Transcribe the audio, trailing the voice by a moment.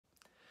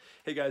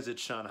Hey guys,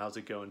 it's Sean. How's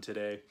it going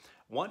today?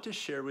 Want to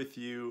share with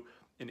you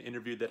an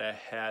interview that I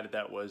had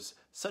that was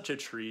such a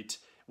treat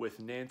with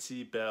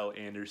Nancy Bell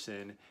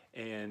Anderson,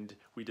 and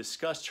we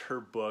discussed her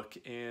book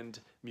and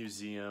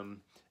museum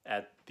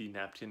at the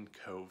Knappton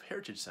Cove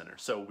Heritage Center.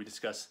 So we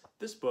discussed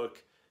this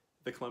book,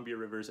 The Columbia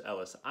River's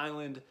Ellis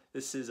Island.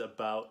 This is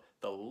about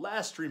the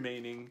last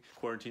remaining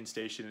quarantine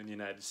station in the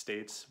United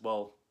States.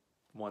 Well,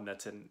 one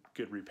that's in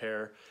good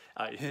repair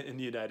in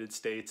the United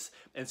States.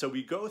 And so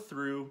we go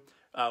through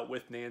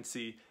with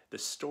Nancy the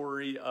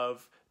story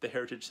of the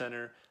Heritage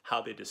Center,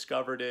 how they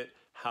discovered it,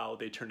 how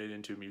they turned it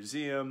into a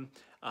museum,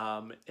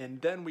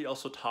 and then we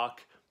also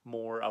talk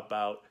more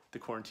about the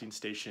quarantine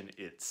station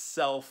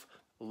itself,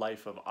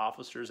 life of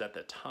officers at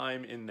the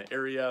time in the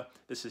area.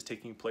 This is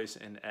taking place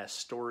in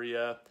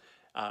Astoria,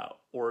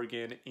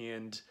 Oregon,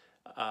 and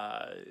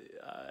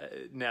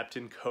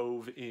Knappton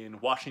Cove in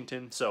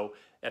Washington, so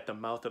at the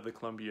mouth of the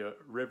Columbia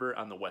River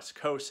on the West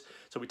Coast.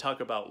 So we talk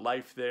about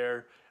life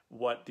there,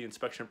 what the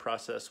inspection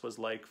process was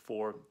like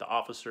for the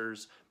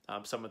officers,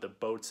 some of the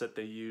boats that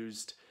they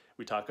used.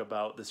 We talk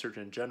about the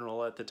Surgeon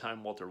General at the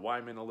time, Walter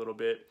Wyman, a little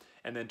bit.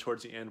 And then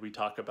towards the end, we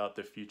talk about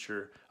the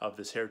future of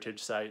this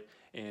heritage site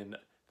and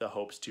the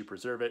hopes to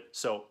preserve it.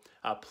 So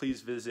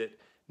please visit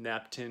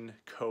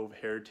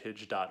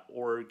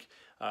knapptoncoveHeritage.org.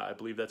 I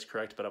believe that's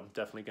correct, but I'm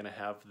definitely going to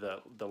have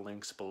the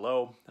links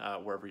below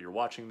wherever you're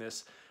watching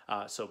this.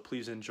 So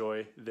please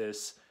enjoy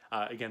this.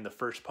 Again, the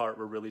first part,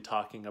 we're really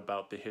talking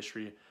about the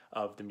history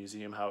of the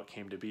museum, how it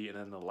came to be. And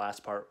then the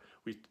last part,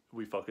 we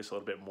focus a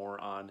little bit more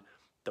on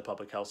the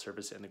public health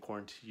service and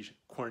the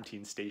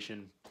quarantine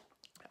station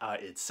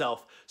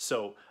itself.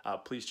 So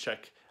please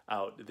check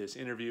out this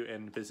interview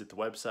and visit the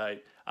website,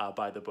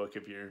 buy the book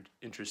if you're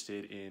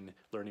interested in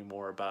learning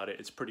more about it.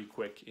 It's pretty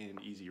quick and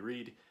easy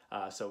read,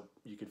 so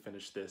you can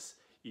finish this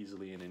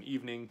easily in an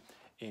evening.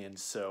 And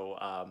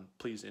so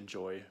please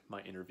enjoy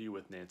my interview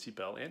with Nancy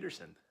Bell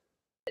Anderson.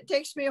 It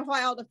takes me a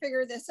while to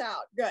figure this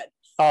out. Good.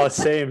 Oh,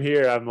 same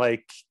here. I'm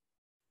like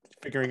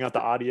figuring out the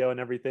audio and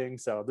everything.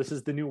 So this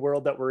is the new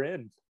world that we're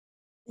in.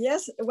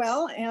 Yes,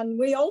 well, and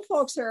we old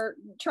folks are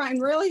trying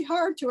really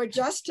hard to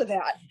adjust to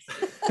that.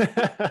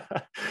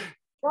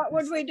 What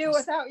would we do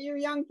without you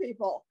young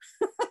people?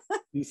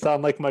 You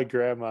sound like my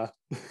grandma.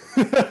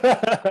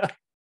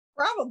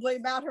 Probably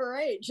about her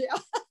age, yeah.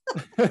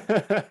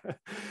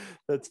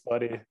 That's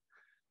funny.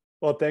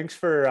 Well, thanks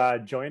for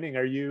joining.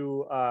 Are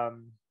you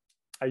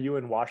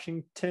in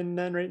Washington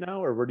then right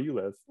now, or where do you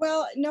live?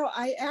 Well, no,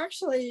 I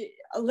actually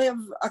live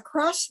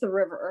across the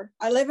river.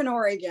 I live in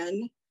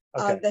Oregon.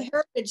 Okay. The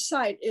heritage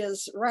site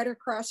is right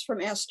across from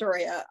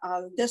Astoria.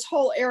 This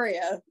whole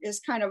area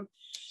is kind of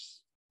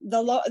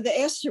the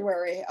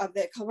estuary of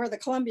where the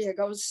Columbia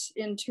goes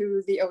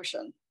into the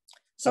ocean.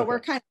 So we're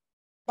kind of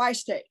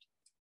bi-state.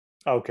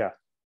 Okay.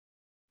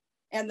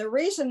 And the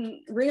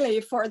reason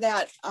really for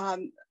that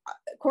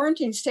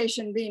quarantine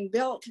station being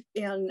built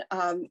in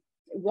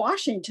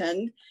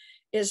Washington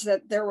is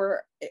that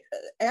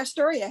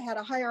Astoria had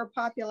a higher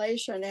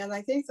population, and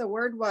I think the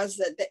word was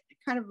that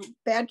kind of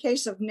bad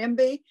case of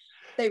NIMBY.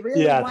 They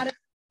really wanted to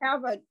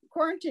have a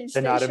quarantine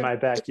station. They're not in my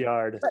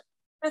backyard. But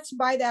let's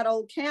buy that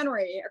old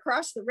cannery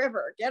across the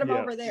river. Get them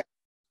over there.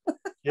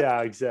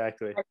 Yeah,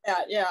 exactly. Like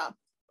that, yeah.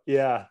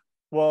 Yeah.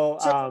 Well,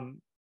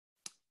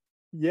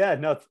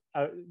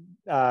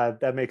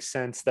 that makes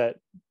sense that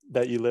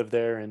you live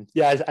there. And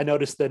yeah, I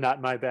noticed the not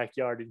in my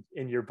backyard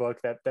in your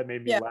book. That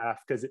made me laugh,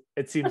 because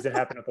it seems to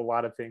happen with a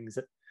lot of things.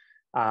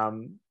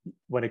 And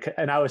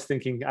I was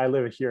thinking, I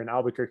live here in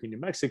Albuquerque, New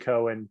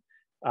Mexico, and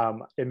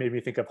it made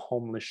me think of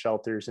homeless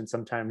shelters. And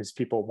sometimes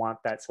people want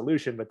that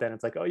solution, but then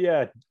it's like, oh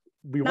yeah,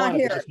 we want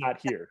it, but just not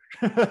here.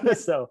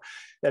 So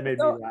that made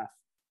me laugh.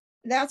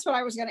 That's what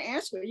I was going to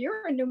ask you.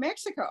 You're in New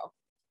Mexico.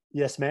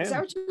 Yes, ma'am. Is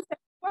that what you said?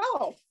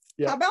 Wow.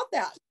 Yeah. How about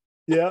that?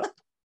 Yeah.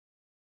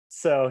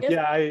 So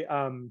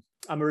I'm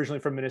originally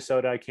from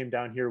Minnesota. I came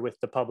down here with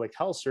the public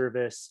health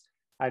service.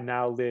 I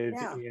now live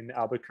in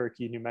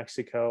Albuquerque, New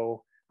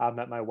Mexico. I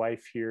met my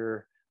wife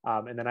here.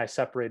 And then I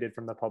separated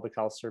from the public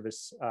health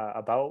service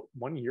about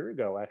 1 year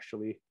ago,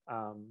 actually.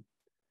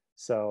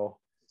 So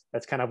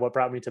that's kind of what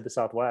brought me to the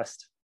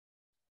Southwest.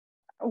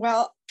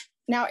 Well,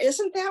 now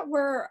isn't that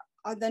where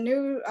the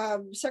new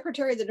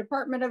Secretary of the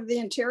Department of the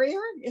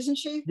Interior, isn't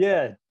she?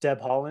 Yeah, Deb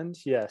Haaland,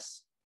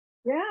 yes.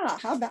 Yeah,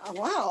 how about,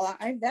 wow,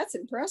 that's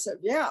impressive.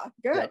 Yeah,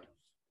 good.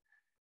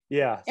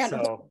 Yeah, and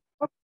so.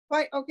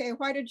 Why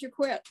did you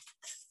quit?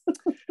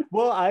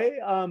 Well,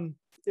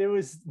 it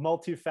was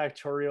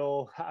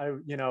multifactorial. I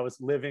was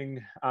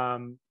living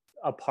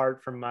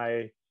apart from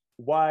my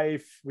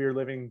wife. We were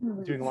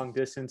doing long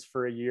distance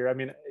for a year. I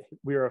mean,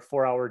 we were a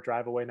 4-hour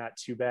drive away, not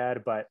too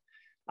bad, but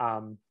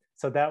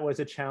so that was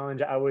a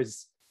challenge. I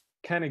was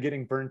kind of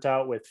getting burnt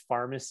out with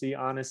pharmacy,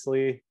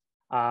 honestly,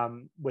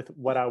 with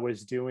what I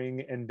was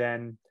doing. And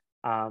then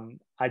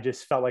I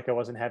just felt like I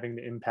wasn't having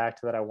the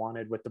impact that I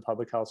wanted with the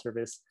public health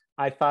service.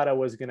 I thought it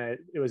was gonna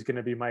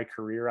be my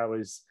career. I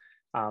was,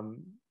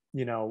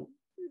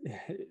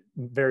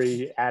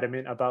 very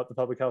adamant about the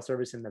public health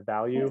service and the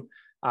value,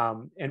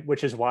 and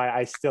which is why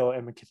I still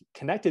am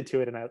connected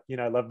to it.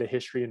 And I love the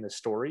history and the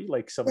story,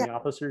 like so many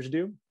officers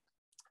do,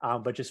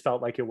 but just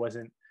felt like it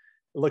wasn't,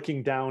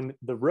 looking down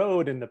the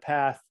road and the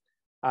path,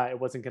 it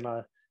wasn't going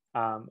to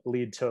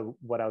lead to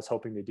what I was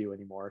hoping to do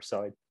anymore.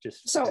 So I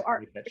just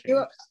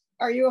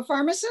are you a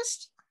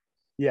pharmacist?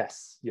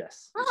 Yes.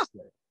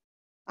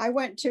 I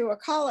went to a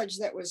college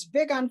that was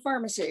big on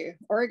pharmacy,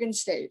 Oregon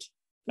State.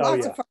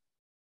 Lots of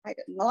a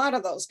lot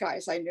of those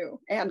guys I knew,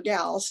 and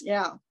gals.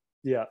 Yeah,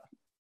 they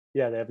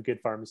have a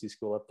good pharmacy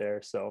school up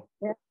there. So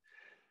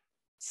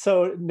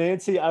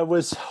Nancy, I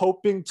was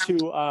hoping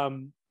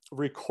to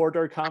record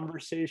our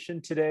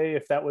conversation today,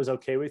 if that was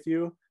okay with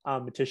you,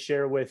 to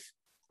share with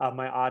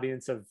my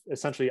audience of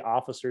essentially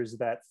officers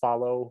that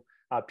follow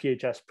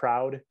PHS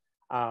Proud.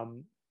 I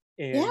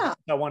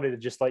wanted to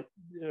just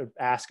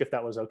ask if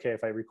that was okay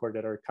if I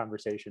recorded our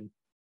conversation.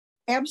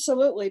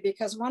 Absolutely,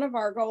 because one of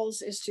our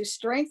goals is to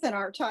strengthen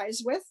our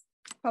ties with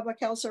public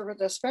health service,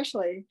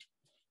 especially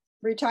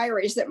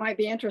retirees that might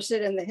be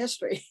interested in the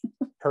history.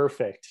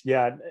 Perfect.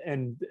 Yeah.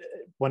 And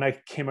when I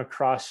came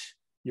across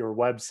your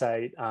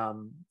website, I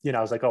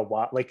was like, oh,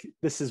 wow, like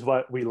this is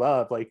what we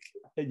love. Like,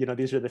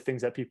 these are the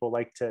things that people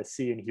like to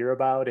see and hear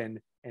about and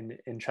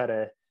try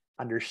to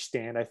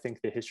understand, I think,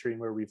 the history and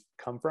where we've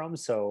come from.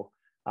 So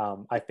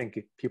I think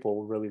people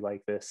will really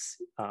like this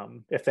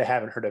if they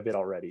haven't heard of it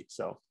already.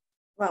 So.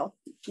 Well,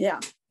 yeah,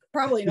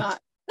 probably not.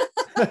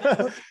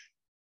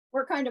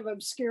 We're kind of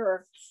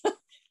obscure,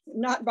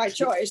 not by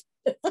choice.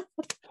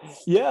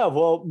 Yeah,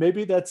 well,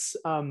 maybe that's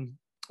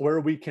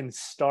where we can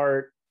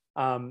start.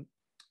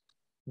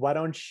 Why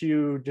don't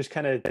you just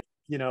kind of,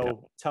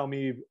 tell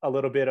me a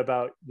little bit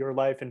about your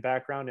life and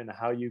background and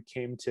how you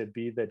came to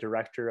be the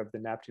director of the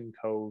Knappton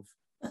Cove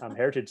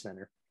Heritage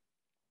Center?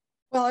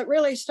 Well, it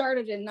really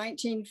started in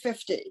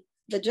 1950.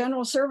 The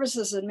General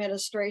Services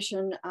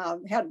Administration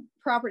had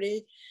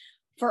property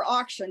for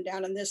auction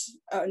down in this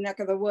neck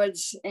of the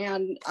woods.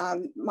 And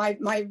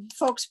my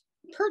folks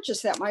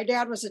purchased that. My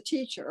dad was a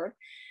teacher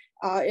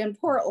in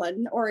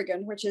Portland,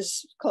 Oregon, which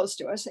is close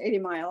to us, 80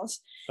 miles.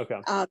 Okay.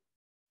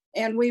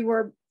 And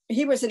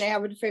he was an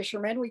avid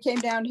fisherman. We came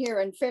down here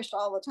and fished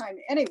all the time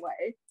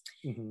anyway.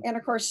 Mm-hmm. And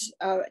of course,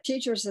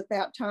 teachers at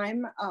that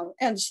time,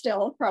 and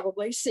still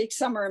probably, seek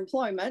summer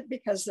employment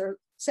because their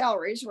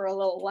salaries were a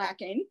little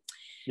lacking.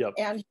 Yep.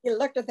 And he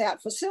looked at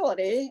that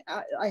facility.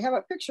 I have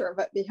a picture of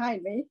it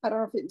behind me. I don't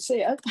know if you can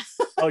see it.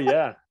 Oh,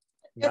 yeah.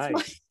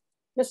 Nice.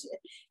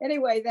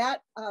 Anyway,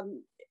 that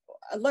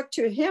looked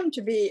to him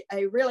to be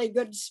a really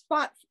good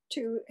spot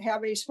to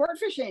have a sport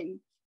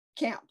fishing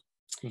camp.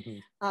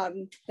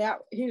 Mm-hmm. That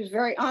he was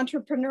very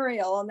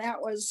entrepreneurial, and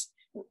that was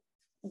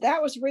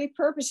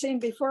repurposing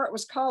before it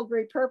was called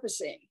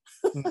repurposing.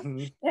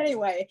 Mm-hmm.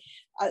 Anyway,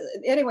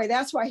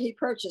 that's why he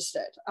purchased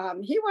it.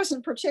 He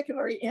wasn't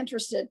particularly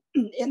interested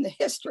in the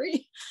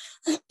history,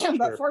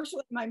 but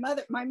fortunately my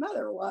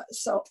mother was.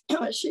 So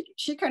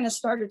she kind of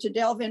started to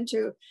delve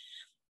into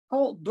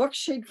old books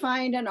she'd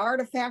find and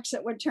artifacts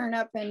that would turn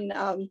up. And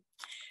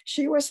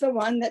she was the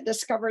one that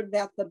discovered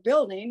that the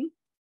building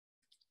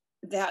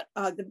that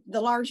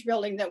the large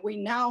building that we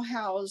now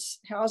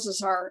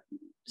houses our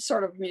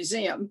sort of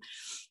museum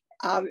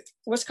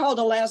was called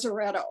a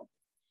lazaretto.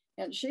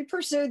 And she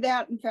pursued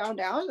that and found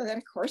out that,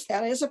 of course,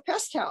 that is a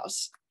pest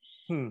house.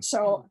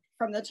 So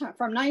from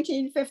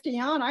 1950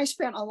 on, I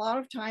spent a lot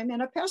of time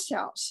in a pest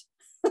house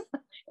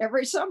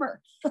every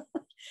summer.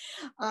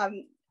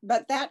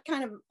 But that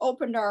kind of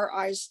opened our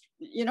eyes.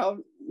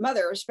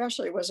 Mother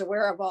especially was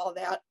aware of all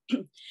that.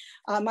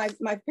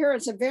 My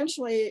parents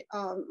eventually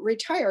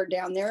retired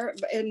down there.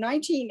 In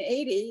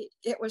 1980,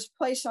 it was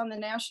placed on the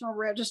National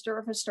Register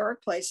of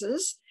Historic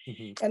Places.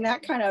 Mm-hmm. And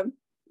that kind of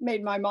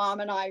made my mom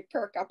and I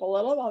perk up a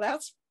little. Well,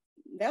 that's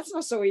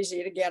not so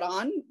easy to get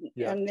on.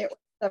 Yeah. And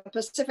the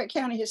Pacific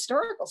County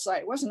Historical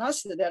Site, it wasn't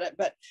us that did it,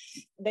 but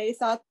they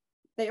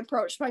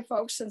approached my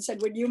folks and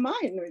said, would you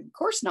mind? Of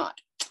course not.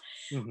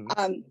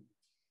 Mm-hmm.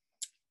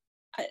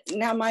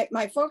 Now,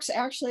 my folks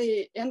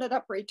actually ended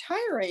up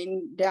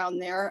retiring down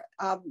there.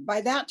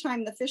 By that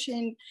time,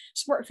 the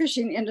sport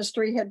fishing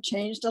industry had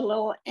changed a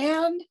little.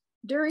 And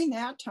during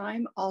that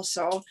time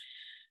also,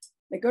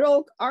 the good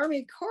old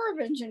Army Corps of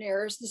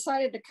Engineers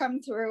decided to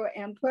come through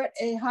and put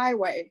a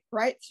highway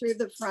right through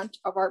the front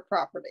of our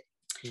property.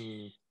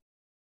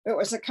 It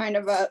was a kind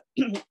of a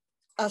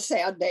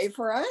sad day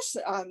for us.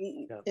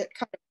 It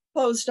kind of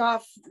closed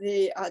off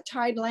the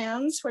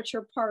tidelands, which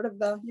are part of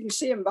you can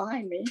see them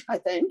behind me, I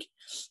think,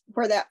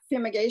 where that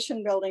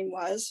fumigation building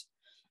was.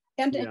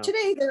 And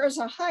today there is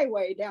a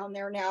highway down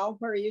there now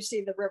where you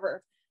see the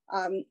river.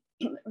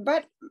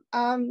 But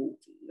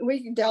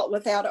we dealt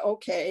with that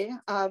okay.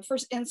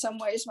 First, in some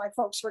ways, my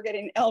folks were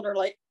getting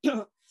elderly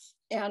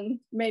and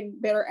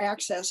made better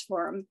access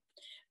for them.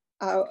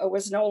 It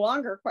was no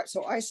longer quite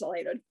so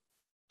isolated.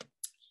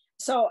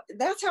 So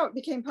that's how it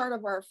became part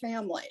of our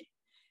family.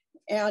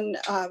 And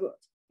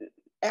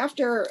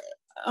after,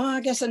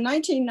 I guess in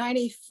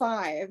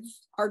 1995,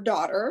 our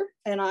daughter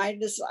and I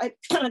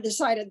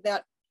decided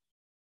that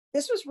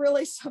this was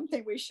really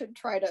something we should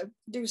try to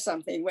do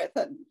something with.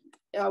 And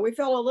we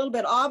felt a little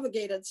bit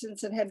obligated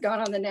since it had gone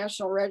on the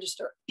National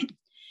Register.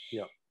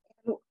 Yeah.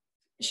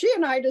 She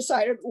and I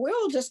decided,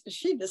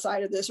 she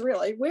decided this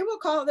really, we will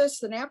call this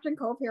the Knappton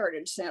Cove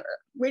Heritage Center.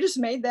 We just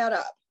made that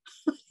up.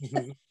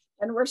 Mm-hmm.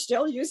 And we're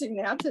still using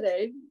that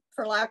today,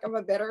 for lack of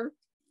a better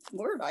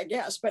word, I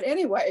guess. But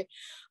anyway,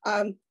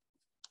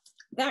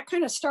 that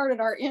kind of started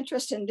our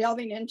interest in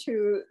delving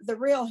into the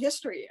real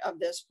history of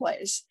this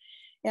place.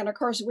 And of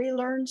course, we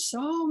learned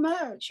so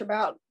much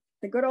about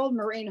the good old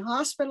Marine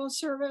Hospital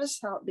Service,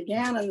 how it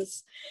began in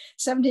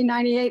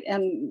 1798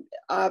 and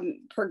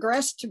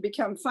progressed to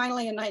become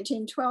finally in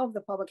 1912,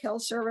 the Public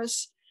Health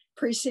Service,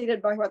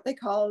 preceded by what they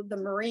called the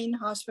Marine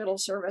Hospital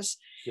Service.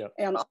 Yep.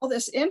 And all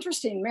this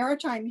interesting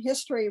maritime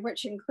history,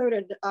 which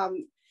included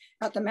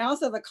at the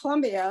mouth of the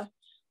Columbia,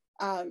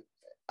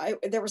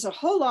 there was a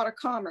whole lot of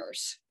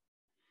commerce.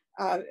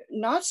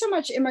 Not so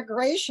much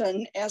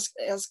immigration as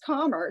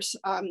commerce.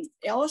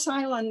 Ellis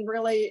Island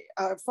really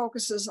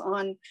focuses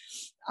on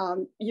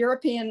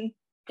European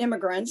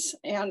immigrants,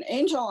 and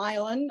Angel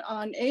Island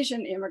on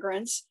Asian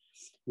immigrants.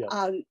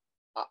 Yeah.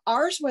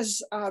 Ours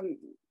was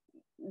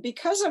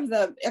because of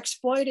the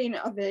exploiting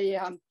of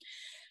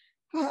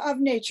of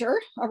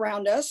nature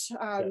around us.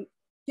 Yeah.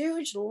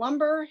 Huge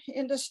lumber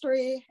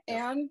industry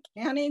and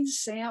canning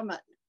salmon.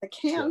 The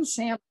canned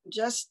salmon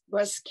just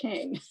was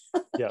king.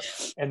 Yeah,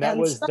 and that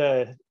was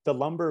the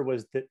lumber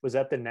was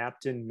at the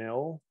Knappton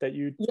mill that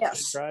you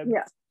described.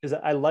 Yeah, because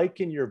I like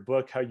in your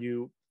book how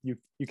you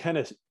kind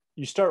of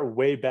you start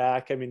way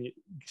back. I mean,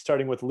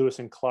 starting with Lewis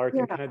and Clark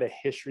and kind of the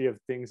history of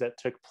things that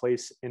took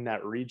place in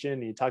that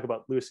region. You talk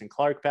about Lewis and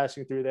Clark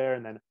passing through there,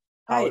 and then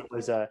how it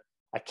was a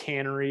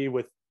cannery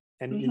with,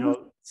 and you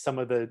know, some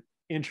of the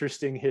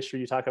interesting history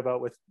you talk about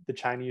with the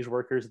Chinese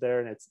workers there,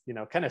 and it's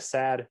kind of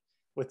sad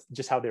with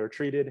just how they were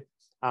treated.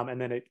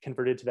 And then it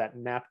converted to that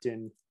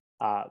Knappton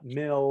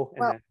mill,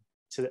 and then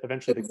to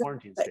eventually the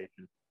quarantine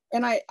station.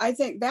 And I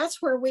think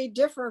that's where we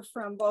differ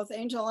from both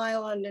Angel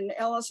Island and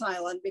Ellis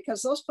Island,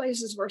 because those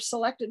places were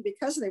selected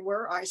because they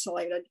were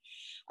isolated.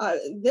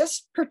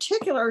 This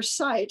particular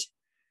site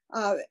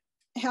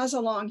has a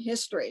long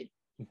history.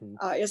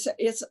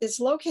 It's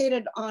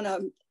located on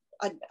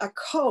a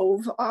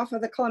cove off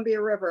of the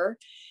Columbia River,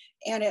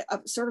 and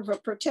sort of a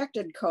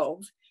protected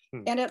cove.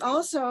 And it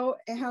also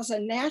has a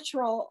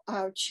natural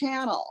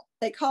channel.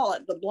 They call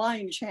it the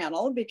blind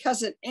channel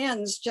because it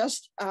ends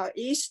just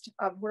east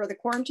of where the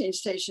quarantine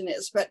station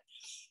is. But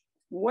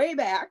way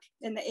back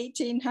in the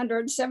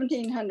 1800s,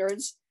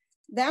 1700s,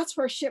 that's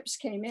where ships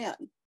came in.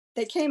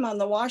 They came on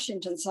the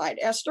Washington side.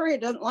 Astoria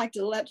doesn't like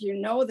to let you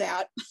know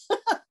that.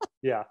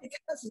 Yeah.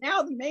 Because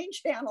now the main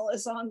channel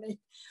is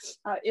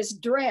is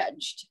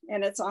dredged,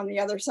 and it's on the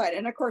other side.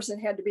 And of course, it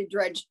had to be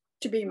dredged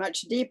to be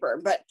much deeper.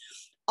 But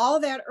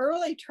all that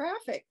early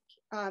traffic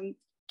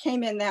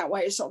came in that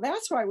way. So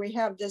that's why we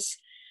have this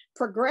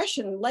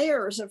progression,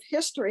 layers of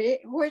history,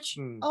 which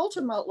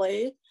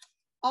ultimately,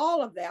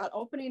 all of that,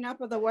 opening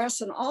up of the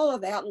West and all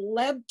of that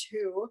led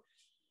to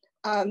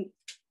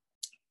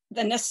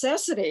the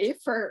necessity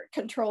for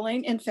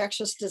controlling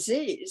infectious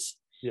disease.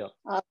 Yeah.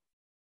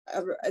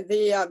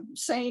 The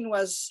saying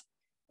was,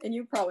 and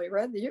you probably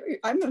read,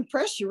 I'm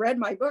impressed you read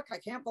my book. I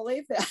can't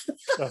believe that.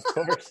 Of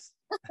course.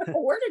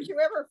 Where did you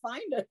ever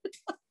find it?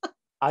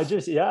 I'm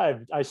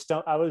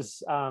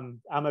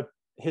a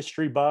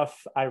history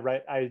buff.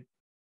 I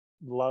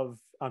love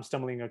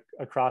stumbling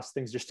across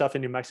things. There's stuff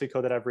in New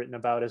Mexico that I've written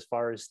about as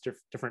far as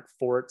different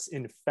forts.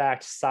 In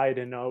fact, side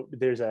note,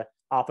 there's a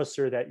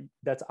officer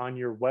that's on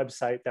your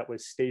website that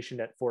was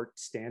stationed at Fort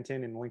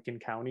Stanton in Lincoln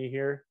County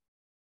here.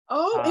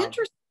 Oh,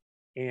 interesting.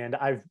 And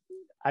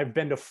I've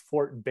been to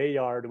Fort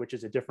Bayard, which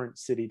is a different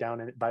city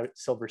down by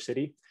Silver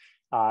City.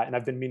 And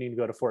I've been meaning to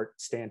go to Fort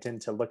Stanton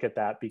to look at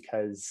that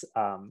because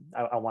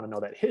I want to know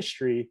that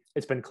history.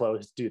 It's been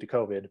closed due to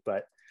COVID,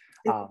 but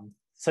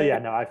so yeah,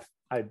 no,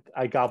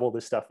 I gobble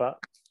this stuff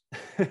up.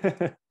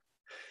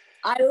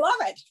 I love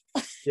it.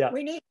 Yeah,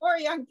 we need more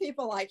young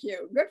people like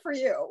you. Good for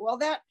you. Well,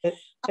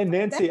 and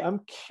Nancy,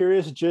 I'm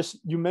curious. Just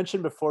you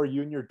mentioned before,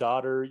 you and your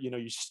daughter,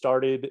 you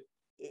started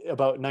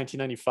about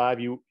 1995.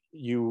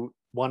 You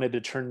wanted to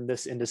turn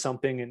this into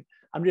something, and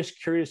I'm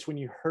just curious, when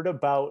you heard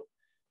about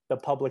the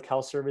Public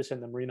Health Service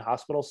and the Marine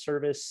Hospital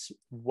Service,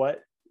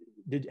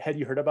 had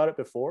you heard about it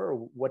before, or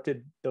what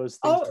did those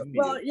things do to you?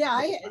 Well,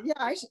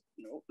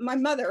 my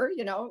mother,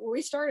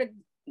 we started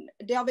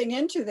delving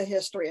into the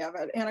history of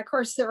it. And of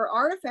course, there are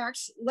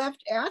artifacts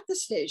left at the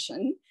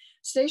station.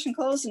 Station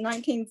closed in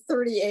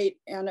 1938,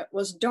 and it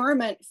was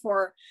dormant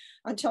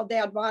until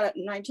Dad bought it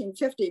in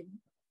 1950.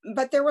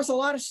 But there was a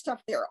lot of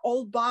stuff there,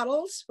 old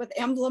bottles with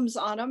emblems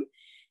on them.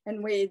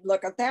 And we'd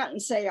look at that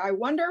and say, I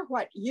wonder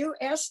what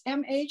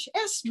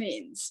USMHS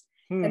means.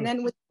 And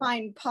then we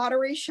find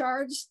pottery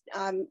shards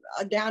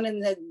down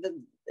in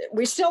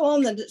we still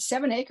own the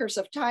 7 acres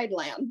of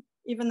tideland,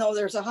 even though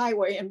there's a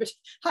highway, and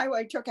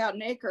highway took out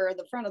an acre at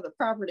the front of the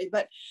property,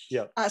 but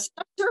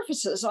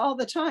surfaces all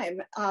the time,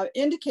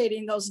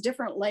 indicating those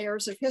different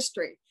layers of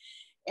history.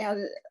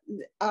 And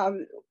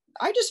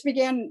I just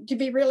began to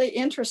be really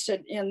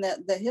interested in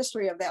the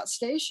history of that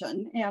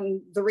station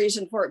and the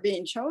reason for it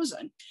being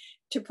chosen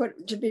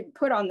to be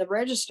put on the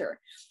register.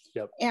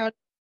 Yep. And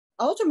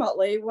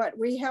ultimately, what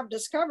we have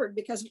discovered,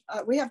 because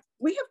we have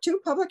two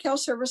public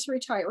health service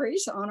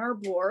retirees on our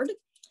board.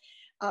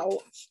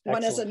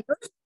 One is a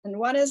nurse and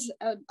one is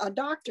a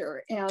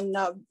doctor. And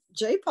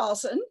Jay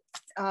Paulson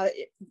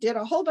did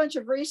a whole bunch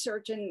of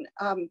research, and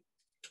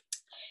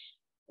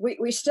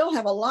we still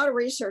have a lot of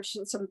research,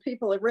 and some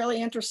people are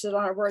really interested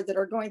on our board that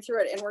are going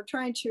through it. And we're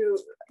trying to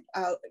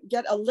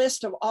get a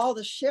list of all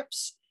the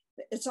ships.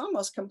 It's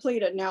almost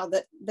completed now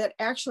that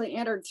actually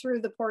entered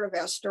through the port of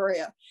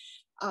Astoria.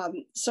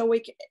 So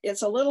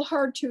it's a little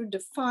hard to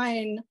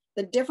define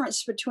the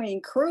difference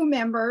between crew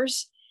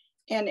members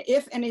and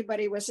if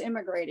anybody was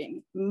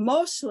immigrating.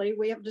 Mostly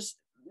we have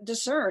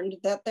discerned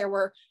that there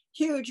were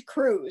huge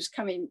crews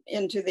coming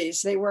into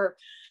these. They were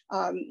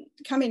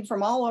coming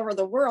from all over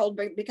the world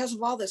because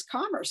of all this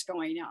commerce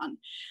going on.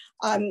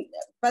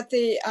 But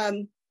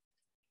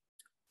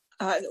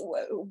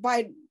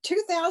by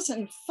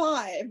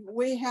 2005,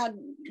 we had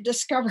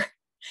discovered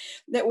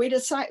that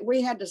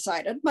we had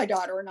decided, my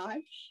daughter and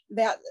I,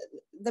 that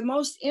the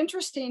most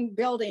interesting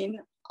building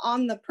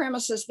on the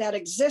premises that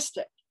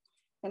existed,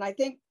 and I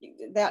think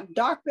that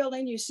dock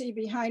building you see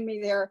behind me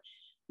there,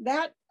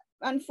 that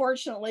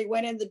unfortunately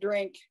went in the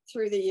drink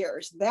through the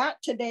years. That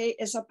today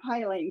is a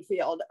piling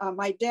field.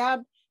 My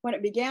dad, when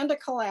it began to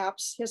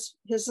collapse, his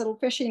little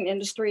fishing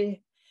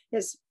industry,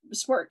 his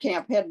sport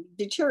camp had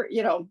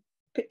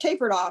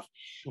tapered off.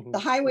 Mm-hmm. The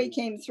highway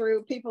came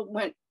through, people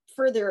went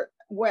further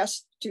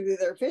west to do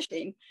their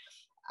fishing.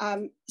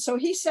 So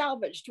he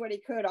salvaged what he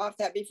could off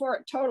that before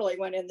it totally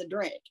went in the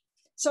drain.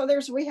 So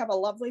we have a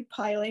lovely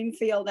piling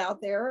field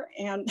out there,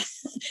 and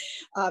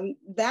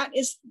that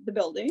is the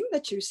building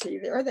that you see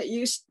there that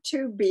used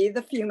to be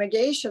the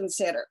fumigation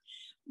center.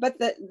 But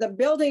the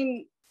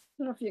building,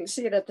 I don't know if you can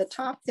see it at the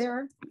top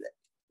there.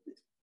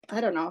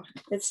 I don't know.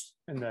 It's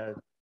to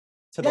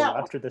the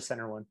left or the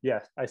center one.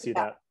 Yeah, I see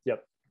that.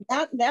 Yep.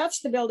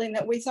 That's the building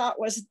that we thought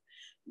was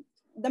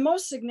the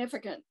most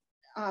significant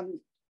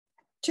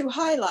to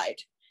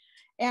highlight.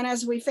 And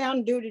as we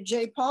found due to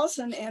Jay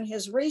Paulson and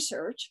his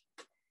research,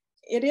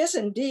 it is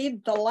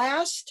indeed the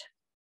last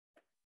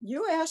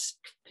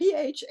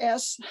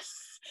USPHS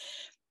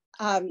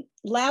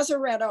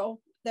lazaretto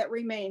that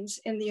remains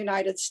in the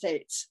United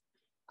States.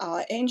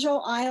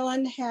 Angel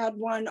Island had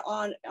one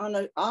on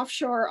an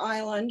offshore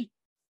island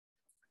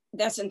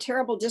that's in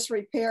terrible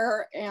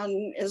disrepair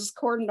and is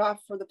cordoned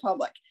off for the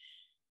public.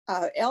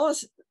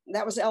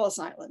 That was Ellis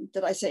Island.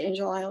 Did I say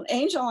Angel Island?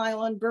 Angel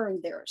Island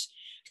burned theirs.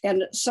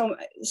 And so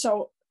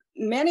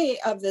many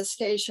of the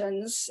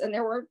stations, and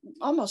there were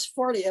almost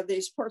 40 of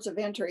these ports of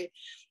entry,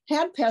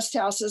 had pest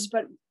houses,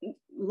 but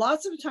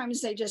lots of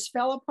times they just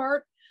fell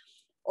apart,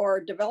 or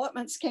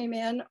developments came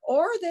in,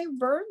 or they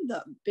burned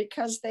them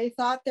because they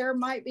thought there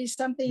might be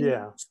something.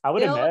 Yeah, I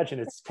would imagine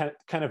it's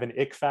kind of an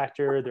ick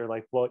factor. They're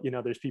like, well,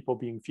 there's people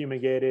being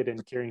fumigated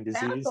and carrying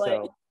disease,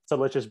 exactly. so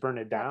let's just burn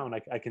it down.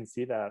 I can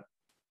see that.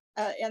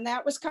 And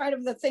that was kind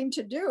of the thing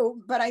to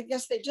do, but I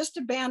guess they just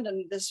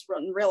abandoned this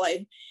one,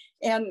 really.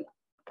 And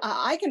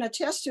I can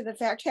attest to the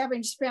fact,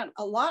 having spent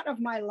a lot of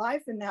my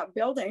life in that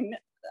building,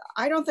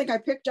 I don't think I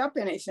picked up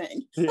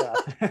anything. Yeah,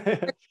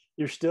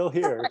 you're still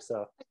here,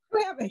 so.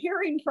 I have a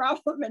hearing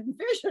problem and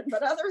vision,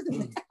 but other than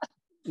that,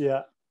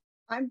 yeah,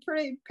 I'm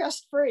pretty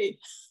pest free.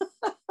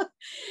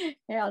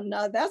 And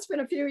that's been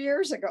a few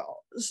years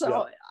ago.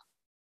 So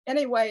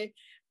anyway,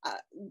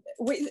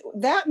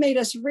 that made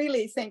us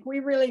really think we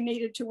really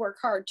needed to work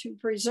hard to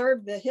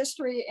preserve the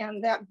history,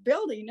 and that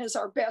building is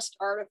our best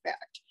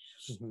artifact.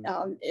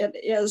 Mm-hmm.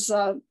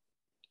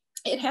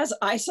 It has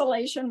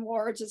isolation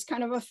wards. It's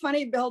kind of a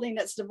funny building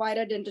that's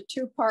divided into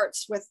two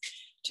parts, with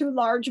two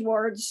large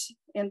wards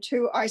and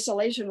two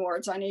isolation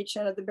wards on each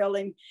end of the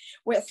building,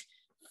 with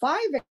 5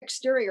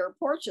 exterior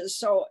porches.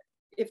 So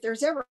if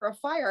there's ever a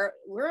fire,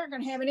 we're not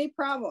going to have any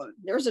problem.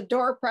 There's a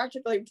door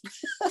practically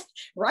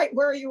right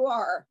where you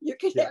are. You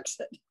can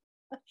exit.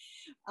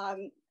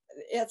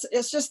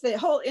 It's just the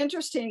whole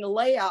interesting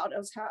layout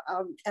of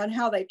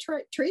how they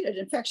treated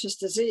infectious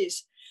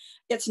disease.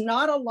 It's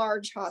not a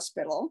large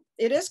hospital.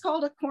 It is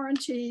called a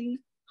quarantine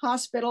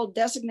hospital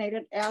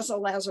designated as a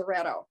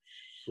lazaretto.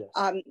 Yes.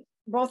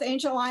 Both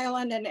Angel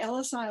Island and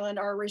Ellis Island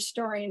are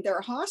restoring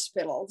their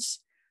hospitals,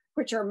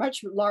 which are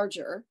much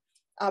larger,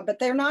 but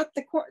they're not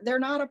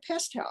a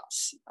pest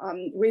house.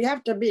 We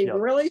have to be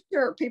really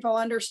sure people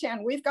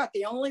understand we've got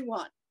the only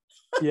one.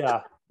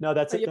 Yeah, no,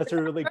 that's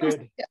a really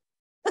good,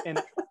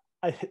 and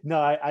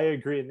I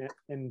agree,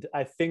 and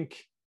I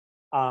think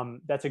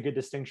that's a good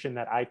distinction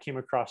that I came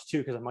across too,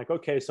 because I'm like,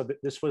 okay, so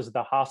this was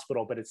the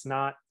hospital, but it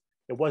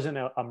wasn't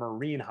a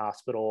marine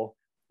hospital.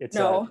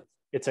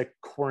 It's a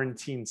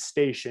quarantine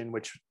station,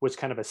 which was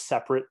kind of a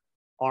separate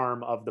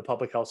arm of the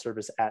public health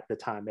service at the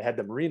time. They had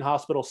the marine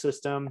hospital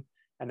system,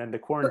 and then the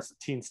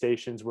quarantine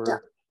stations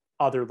were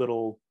other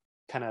little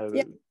kind of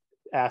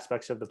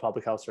aspects of the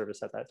public health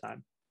service at that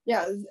time.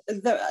 Yeah,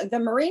 the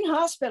Marine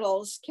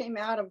hospitals came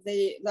out of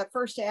the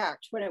first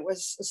act when it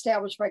was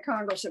established by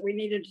Congress that we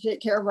needed to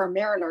take care of our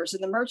mariners,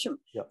 and the merchant,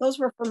 Yep. those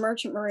were for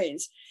merchant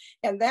Marines.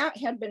 And that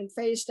had been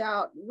phased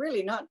out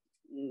really not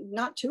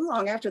too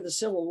long after the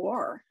Civil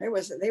War.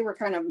 They were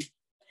kind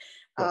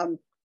of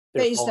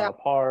phased out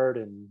apart,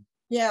 and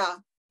yeah.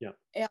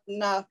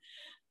 And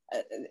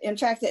in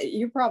fact,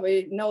 you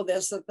probably know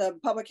this, that the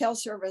Public Health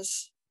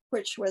Service,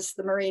 which was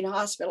the Marine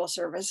Hospital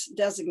Service,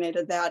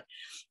 designated that,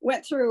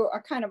 went through a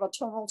kind of a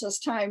tumultuous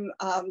time,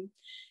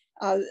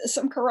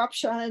 some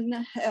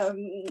corruption.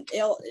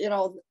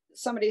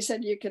 Somebody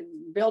said you could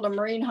build a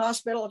Marine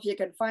hospital if you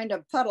could find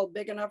a puddle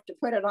big enough to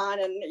put it on,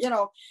 and a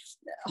whole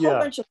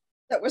bunch of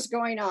that was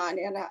going on.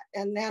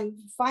 And then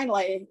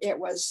finally it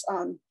was,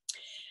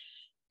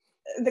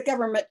 the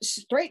government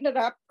straightened it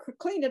up,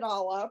 cleaned it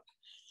all up.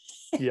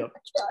 Yep.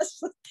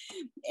 Yes.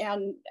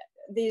 And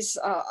these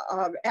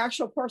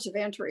actual ports of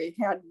entry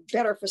had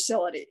better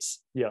facilities.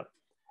 Yeah.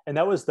 And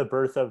that was the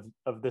birth of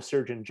the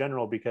Surgeon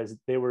General, because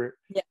they were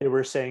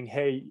saying,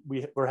 hey,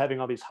 we're having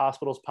all these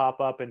hospitals pop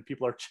up, and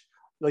people are,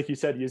 like you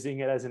said, using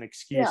it as an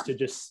excuse to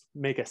just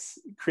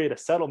create a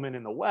settlement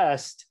in the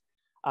West.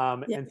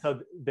 And so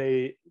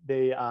the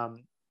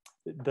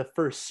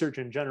first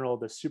Surgeon General,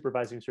 the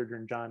supervising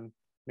surgeon, John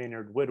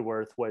Maynard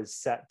Woodworth, was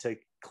set to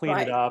clean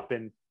it up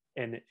and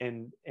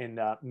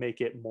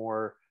make it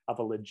more of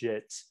a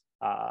legit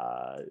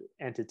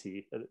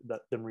entity,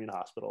 the Marine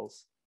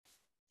hospitals.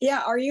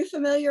 Yeah. Are you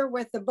familiar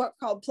with the book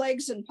called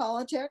Plagues in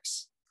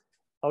Politics?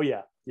 Oh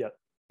yeah. Yep.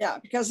 Yeah,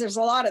 because there's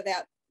a lot of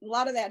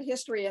that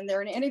history in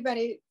there, and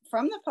anybody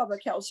from the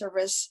Public Health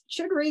Service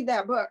should read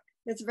that book.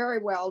 It's very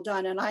well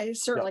done, and I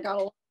certainly got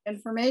a lot of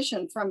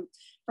information from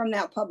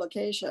that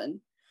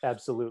publication.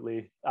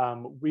 Absolutely.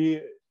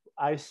 When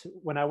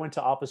I went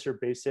to Officer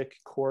Basic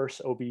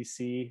course,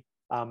 OBC,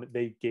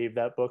 they gave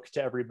that book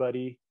to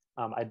everybody.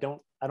 I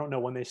don't know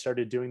when they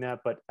started doing that,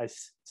 but I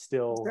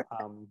still,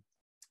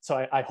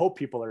 so I hope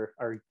people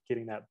are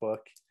getting that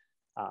book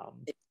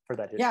for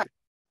that history. Yeah,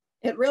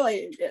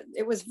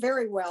 it was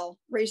very well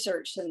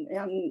researched and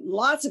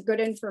lots of good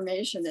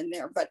information in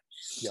there. But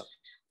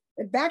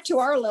back to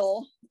our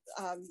little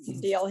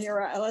deal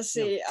here. Let's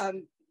see,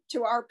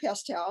 to our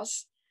pest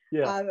house.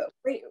 Yeah.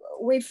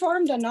 We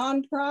formed a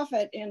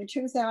nonprofit in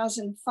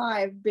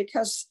 2005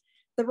 because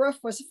the roof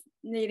was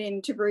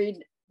needing to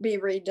be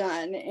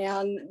redone,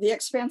 and the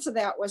expense of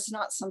that was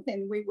not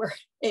something we were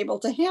able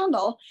to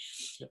handle.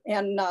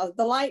 And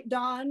the light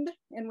dawned,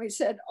 and we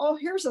said, oh,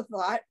 here's a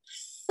thought.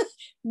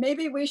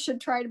 Maybe we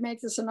should try to make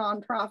this a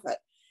nonprofit,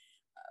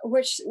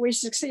 which we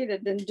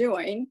succeeded in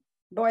doing.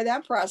 Boy,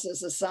 that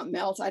process is something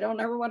else. I don't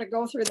ever want to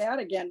go through that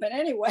again. But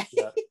anyway,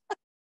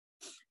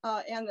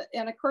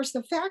 and of course,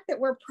 the fact that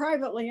we're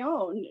privately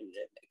owned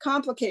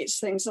complicates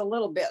things a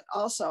little bit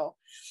also.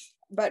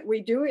 But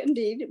we do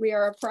indeed, we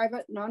are a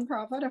private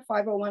nonprofit, a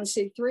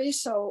 501c3.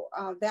 So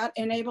that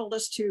enabled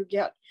us to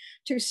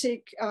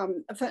seek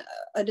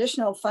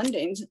additional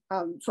funding,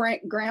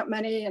 grant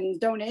money and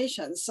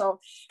donations. So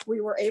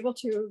we were able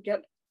to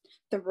get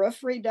the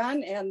roof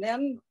redone, and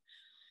then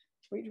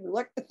we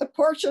looked at the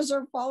porches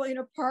are falling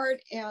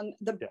apart, and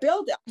the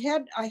building.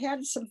 I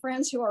had some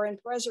friends who are in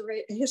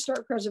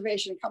historic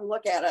preservation come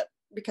look at it,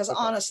 because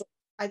honestly,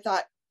 I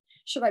thought,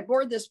 should I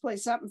board this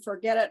place up and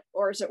forget it,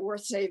 or is it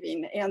worth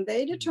saving? And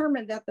they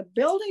determined that the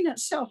building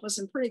itself was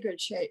in pretty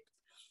good shape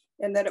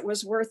and that it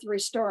was worth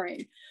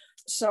restoring.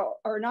 So,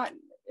 or not,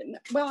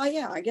 well,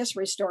 yeah, I guess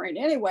restoring.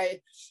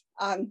 Anyway,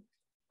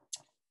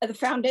 the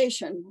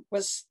foundation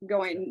was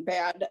going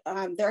bad.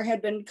 There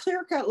had been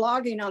clear-cut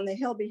logging on the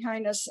hill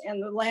behind us,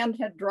 and the land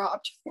had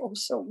dropped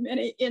so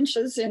many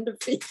inches into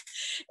feet.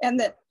 And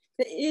that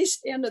the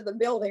east end of the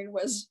building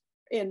was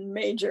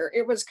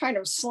it was kind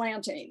of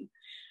slanting.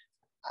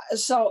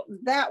 So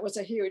that was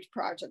a huge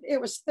project.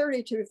 It was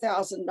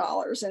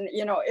 $32,000. And,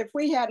 if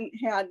we hadn't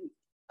had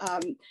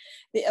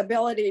the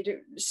ability to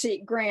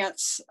seek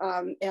grants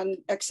and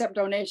accept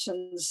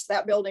donations,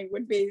 that building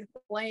would be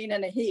laying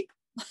in a heap.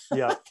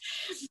 Yeah.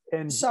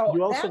 And so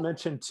you also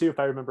mentioned too, if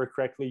I remember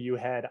correctly, you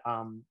had,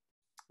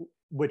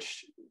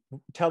 which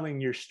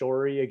telling your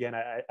story again,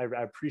 I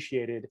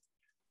appreciated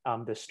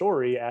the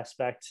story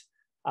aspect.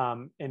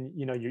 And,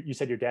 you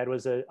said your dad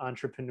was an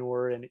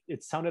entrepreneur, and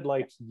it sounded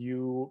like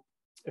you,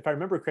 if I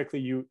remember correctly,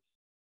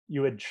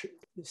 you had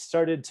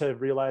started to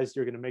realize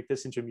you're going to make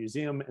this into a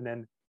museum, and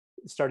then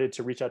started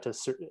to reach out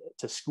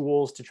to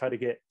schools to try to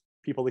get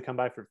people to come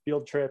by for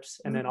field trips.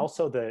 And then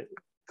also the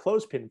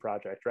clothespin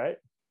project, right?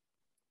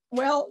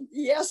 Well,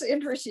 yes,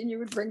 interesting you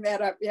would bring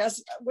that up.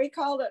 Yes, we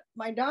called it,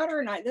 my daughter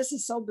and I, this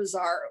is so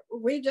bizarre.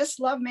 We just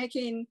love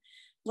making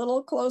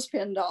little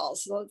clothespin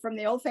dolls from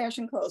the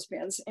old-fashioned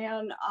clothespins.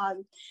 And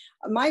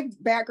my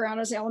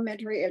background is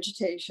elementary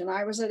education.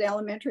 I was an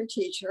elementary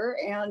teacher,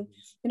 and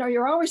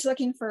you're always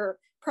looking for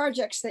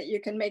projects that you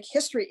can make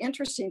history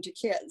interesting to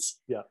kids.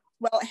 Yeah.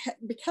 Well,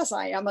 because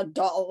I am a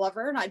doll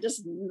lover and I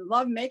just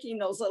love making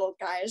those little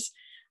guys,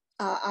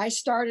 I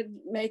started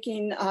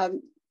making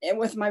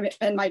with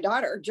my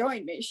daughter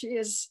joined me. She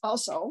is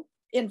also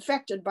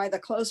infected by the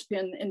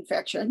clothespin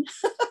infection.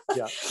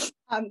 Yeah.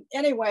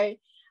 Anyway,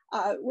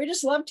 we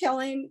just love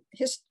telling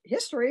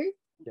history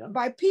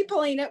by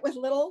peopling it with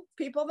little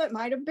people that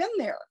might have been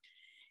there.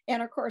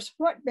 And of course,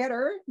 what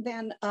better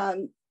than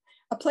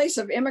a place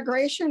of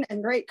immigration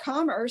and great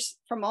commerce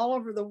from all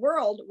over the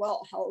world?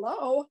 Well,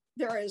 hello,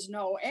 there is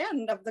no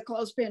end of the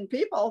clothespin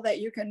people that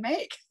you can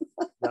make.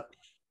 Yep.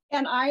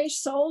 And I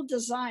sold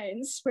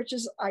designs, which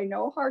is, I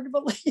know, hard to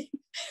believe,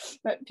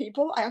 but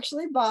people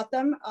actually bought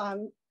them.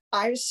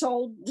 I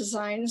sold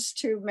designs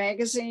to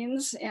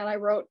magazines, and I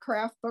wrote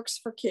craft books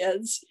for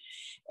kids.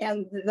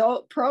 And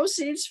the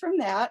proceeds from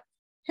that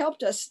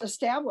helped us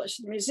establish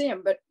the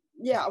museum. But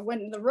yeah,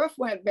 when the roof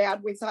went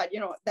bad, we thought,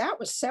 that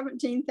was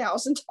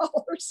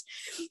 $17,000.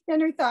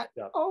 And we thought,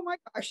 oh my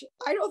gosh,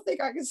 I don't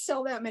think I could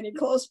sell that many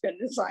clothespin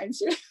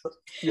designs.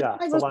 Yeah,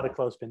 it's a lot of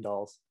clothespin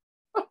dolls.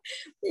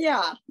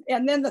 Yeah.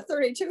 And then the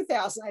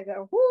 32,000, I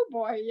thought, oh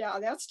boy, yeah,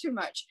 that's too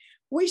much.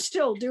 We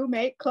still do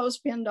make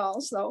clothespin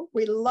dolls, though.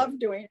 We love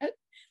doing it.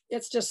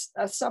 It's just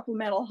a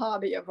supplemental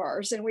hobby of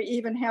ours. And we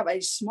even have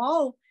a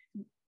small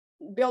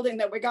building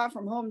that we got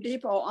from Home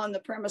Depot on the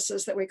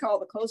premises that we call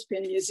the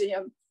Clothespin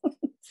Museum.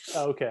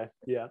 Okay,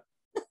 yeah.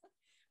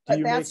 Do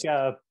you make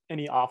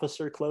any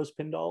officer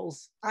clothespin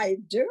dolls? I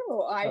do.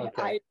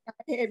 I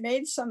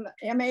made some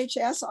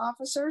MHS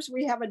officers.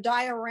 We have a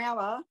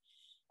diorama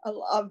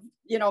of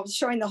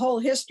showing the whole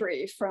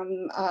history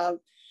from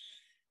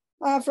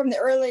the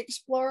early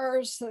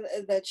explorers,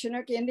 the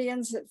Chinook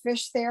Indians that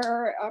fished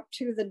there, up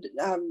to the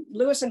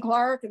Lewis and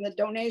Clark and the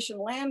donation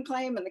land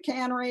claim and the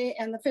cannery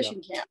and the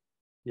fishing camp.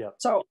 Yeah.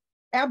 So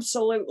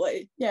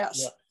absolutely,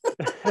 yes.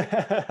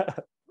 Yeah.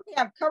 We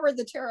have covered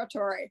the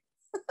territory.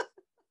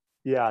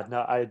 Yeah,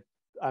 no,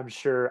 I'm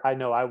sure, I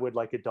know I would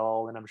like a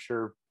doll, and I'm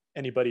sure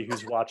anybody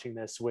who's watching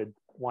this would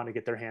want to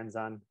get their hands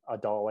on a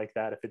doll like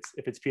that.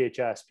 If it's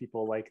PHS,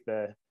 people like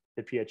the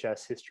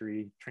PHS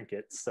history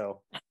trinkets.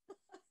 So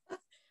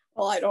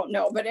well, I don't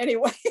know, but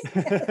anyway.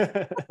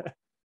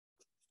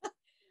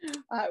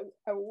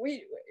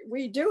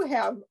 We do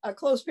have a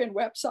clothespin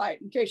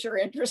website in case you're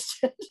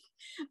interested.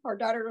 Our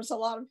daughter does a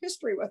lot of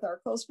history with our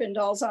clothespin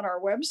dolls on our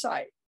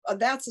website.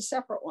 That's a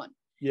separate one.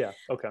 Yeah.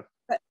 Okay.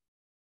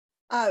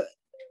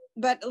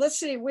 But let's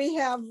see, we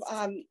have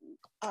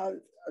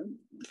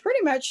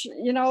pretty much,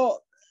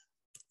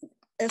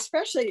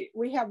 especially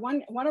we have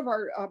one of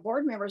our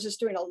board members is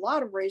doing a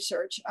lot of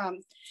research,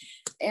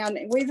 and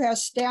we've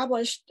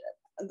established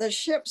the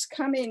ships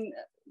coming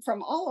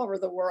from all over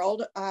the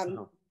world.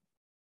 And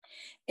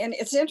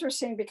it's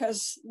interesting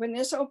because when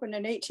this opened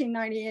in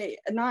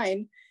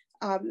 1899,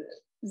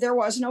 there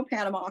was no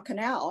Panama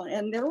Canal,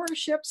 and there were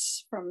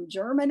ships from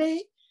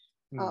Germany,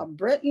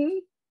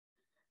 Britain,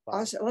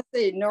 let's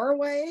see,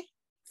 Norway,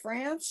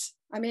 France.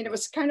 I mean, it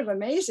was kind of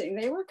amazing.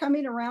 They were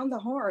coming around the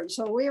Horn.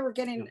 So we were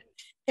getting,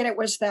 and it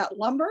was that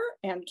lumber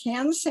and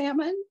canned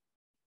salmon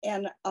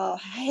and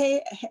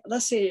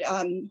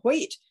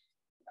wheat.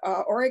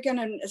 Oregon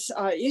and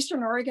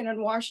Eastern Oregon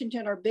and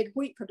Washington are big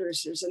wheat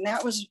producers, and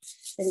that was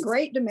in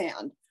great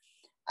demand.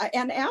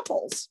 And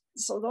apples.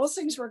 So those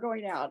things were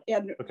going out.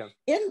 And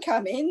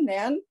incoming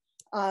then,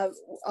 a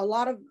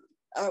lot of,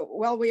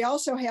 we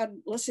also had,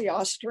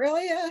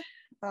 Australia,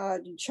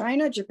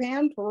 China,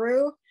 Japan,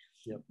 Peru,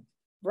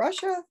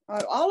 Russia,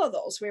 all of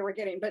those we were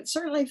getting, but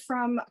certainly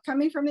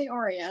coming from the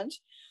Orient,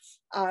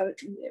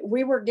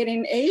 we were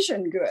getting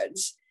Asian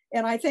goods.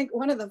 And I think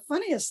one of the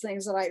funniest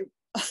things that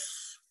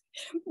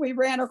we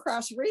ran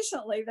across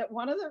recently, that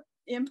one of the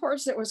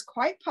imports that was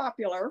quite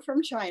popular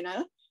from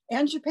China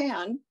and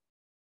Japan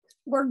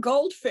were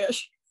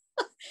goldfish.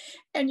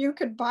 And you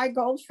could buy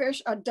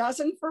goldfish a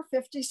dozen for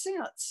 50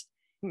 cents.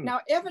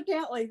 Now,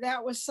 evidently,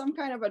 that was some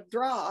kind of a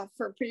draw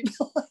for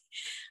people,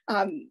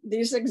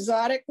 these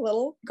exotic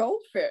little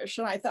goldfish.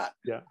 And I thought,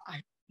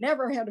 I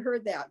never had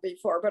heard that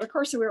before. But of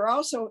course, we were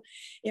also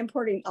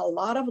importing a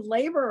lot of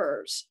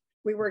laborers.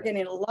 We were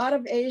getting a lot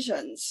of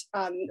Asians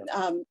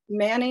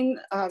manning,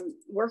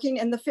 working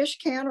in the fish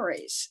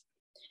canneries.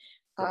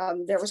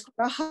 There was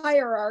a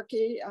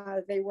hierarchy.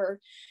 They were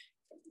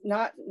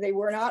not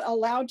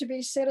allowed to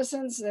be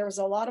citizens. There was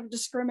a lot of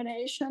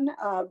discrimination,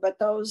 but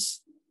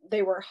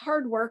they were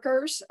hard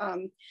workers.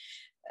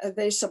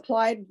 They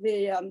supplied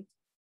the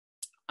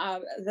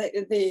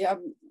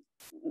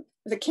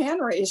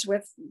canneries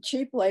with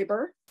cheap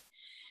labor,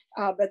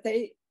 but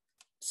they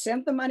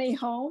sent the money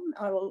home.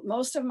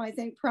 Most of them, I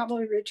think,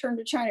 probably returned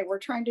to China. We're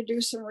trying to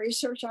do some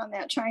research on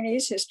that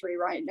Chinese history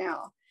right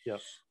now.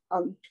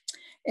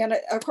 And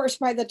of course,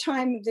 by the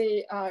time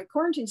the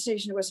quarantine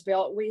station was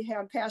built, we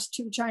had passed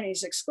 2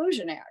 Chinese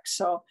exclusion acts.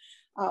 So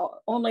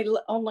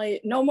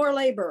only no more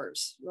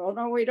laborers. Well,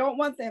 no, we don't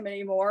want them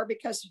anymore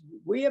because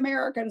we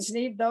Americans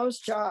need those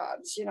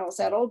jobs. It's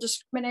that old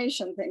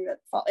discrimination thing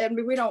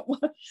and we don't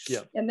want.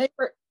 And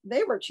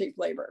they were cheap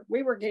labor.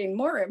 We were getting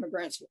more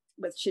immigrants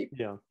with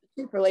cheaper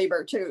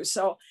labor too.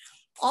 So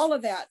all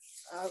of that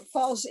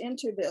falls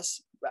into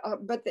this.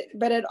 But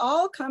it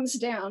all comes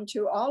down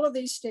to all of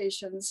these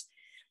stations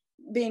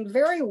being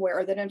very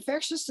aware that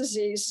infectious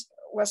disease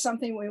was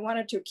something we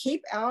wanted to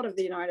keep out of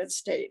the United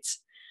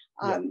States.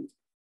 Yep.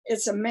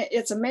 It's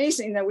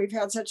amazing that we've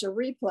had such a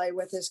replay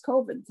with this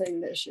COVID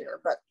thing this year.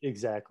 But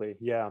exactly,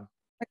 yeah.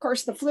 Of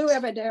course, the flu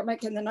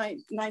epidemic in the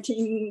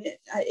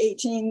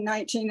 1918,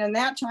 19, and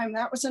that time,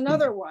 that was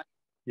another one.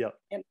 Yep.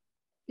 And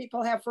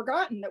people have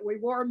forgotten that we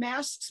wore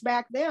masks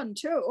back then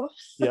too.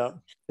 Yeah,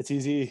 it's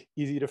easy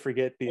to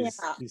forget these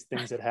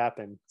things that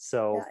happen.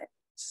 So. Yeah.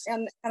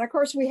 And of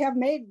course, we have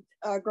made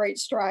great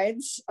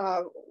strides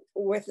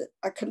with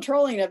a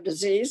controlling of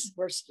disease,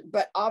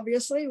 but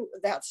obviously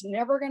that's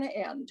never going to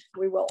end.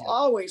 We will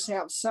always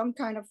have some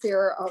kind of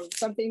fear of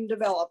something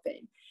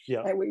developing,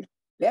 and we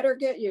better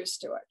get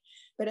used to it.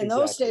 But in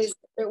those days,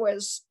 it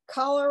was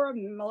cholera,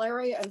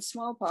 malaria, and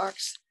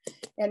smallpox,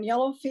 and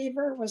yellow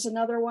fever was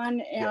another one,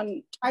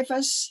 and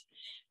typhus.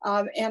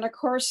 And of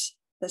course,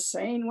 the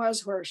saying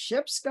was, where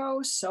ships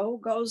go, so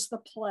goes the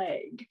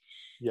plague.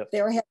 Yep.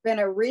 There had been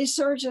a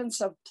resurgence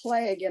of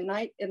plague in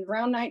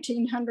around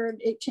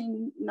 1900,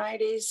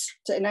 1890s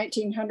to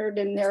 1900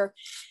 in there,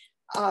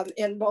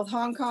 in both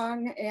Hong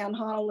Kong and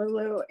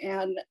Honolulu.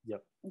 And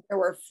there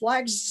were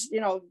flags,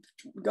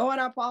 going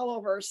up all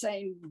over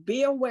saying,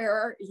 be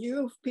aware,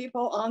 you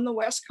people on the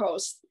West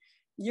Coast,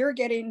 you're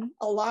getting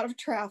a lot of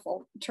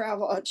travel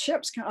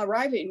ships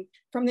arriving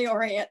from the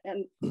Orient,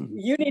 and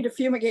you need to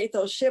fumigate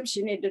those ships.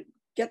 You need to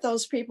get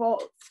those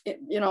people,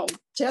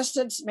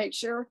 tested, make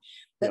sure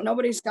that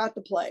nobody's got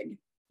the plague.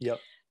 Yep.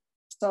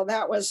 So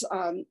that was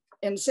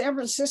in San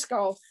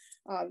Francisco.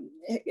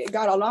 It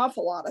got an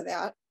awful lot of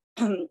that,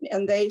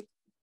 and they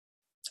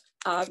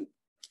kind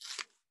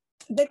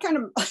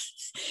of,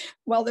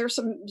 well, there's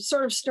some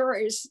sort of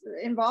stories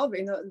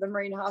involving the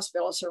Marine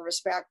Hospital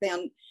Service back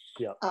then.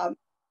 Yeah. A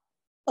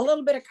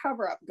little bit of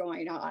cover up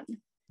going on.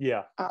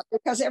 Yeah.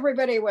 Because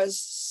everybody was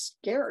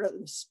scared of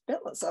the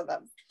spitless of the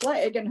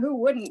plague, and who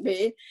wouldn't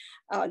be?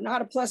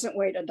 Not a pleasant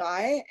way to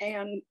die,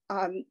 and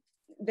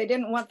they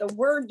didn't want the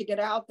word to get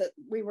out that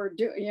we were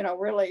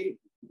really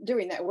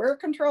doing that. We're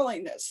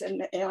controlling this,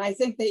 and I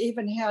think they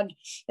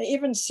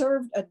even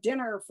served a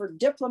dinner for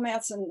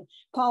diplomats and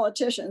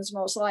politicians,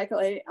 most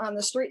likely, on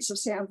the streets of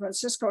San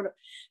Francisco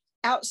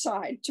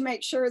outside to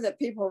make sure that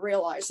people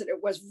realized that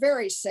it was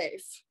very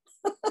safe.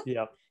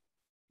 Yeah.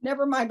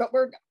 Never mind, but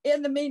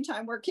in the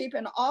meantime, we're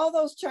keeping all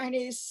those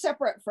Chinese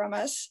separate from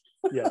us.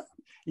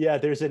 Yeah.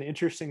 There's an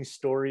interesting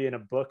story in a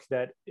book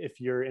that, if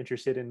you're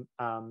interested in,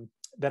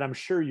 that I'm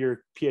sure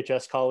your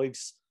PHS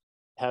colleagues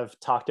have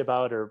talked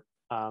about or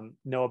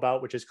know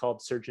about, which is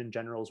called Surgeon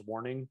General's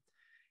Warning.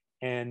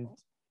 And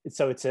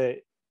so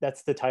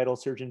that's the title,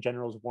 Surgeon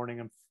General's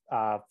Warning.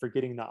 I'm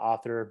forgetting the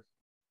author,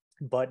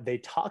 but they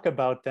talk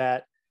about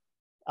that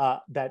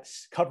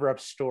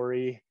cover-up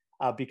story.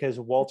 Because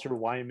Walter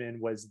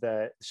Wyman was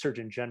the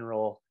Surgeon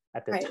General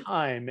at the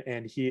time,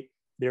 and he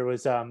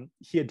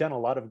had done a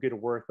lot of good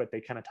work, but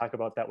they kind of talk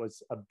about that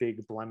was a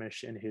big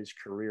blemish in his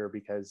career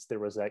because there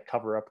was that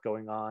cover up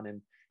going on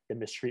and the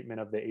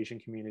mistreatment of the Asian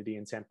community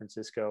in San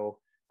Francisco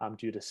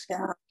due to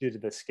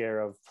the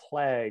scare of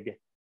plague.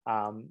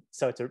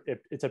 So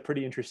it's a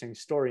pretty interesting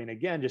story, and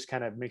again, just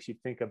kind of makes you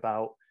think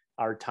about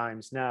our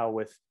times now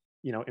with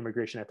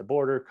immigration at the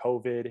border,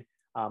 COVID.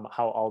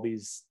 How all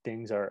these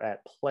things are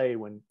at play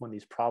when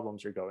these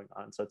problems are going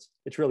on. So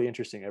it's really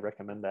interesting. I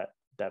recommend that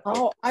book.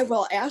 Oh, I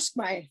will ask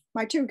my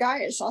two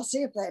guys. I'll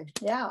see if they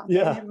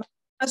they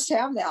must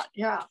have that.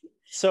 Yeah.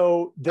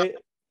 So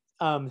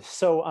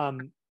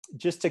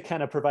just to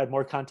kind of provide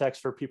more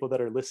context for people that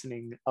are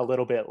listening a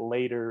little bit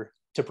later,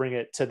 to bring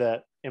it to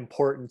the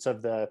importance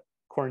of the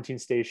quarantine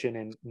station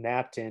in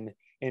Knappton.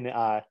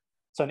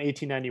 So in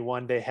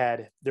 1891,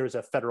 there was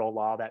a federal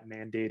law that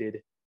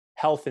mandated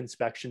health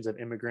inspections of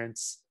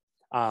immigrants,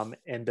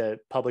 and the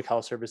public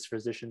health service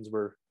physicians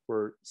were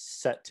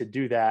set to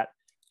do that.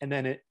 And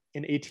then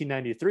in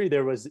 1893,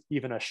 there was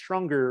even a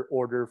stronger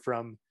order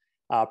from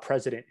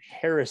President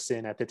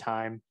Harrison at the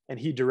time, and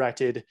he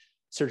directed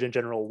Surgeon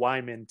General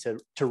Wyman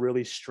to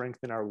really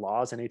strengthen our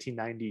laws in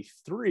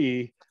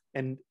 1893.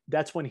 And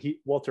that's when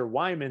Walter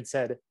Wyman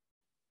said,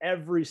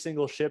 every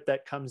single ship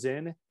that comes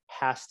in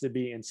has to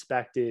be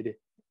inspected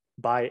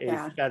by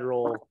a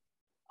federal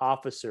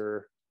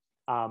officer.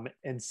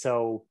 And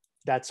so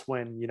that's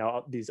when,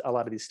 a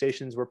lot of these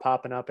stations were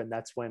popping up, and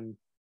that's when,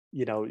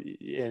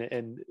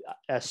 in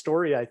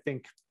Astoria, I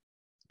think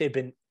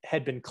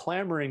had been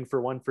clamoring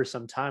for one for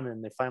some time,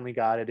 and they finally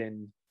got it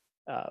in,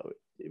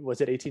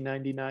 was it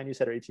 1899 you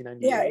said, or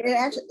 1898?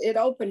 Yeah, it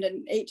opened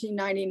in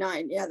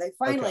 1899. Yeah, they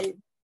finally,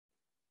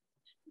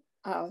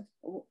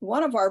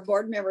 one of our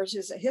board members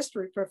is a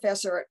history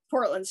professor at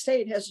Portland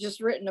State, has just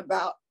written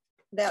about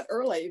that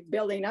early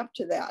building up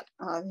to that.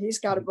 He's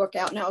got a book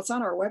out now. It's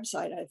on our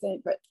website, I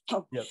think, but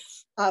a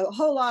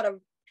whole lot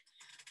of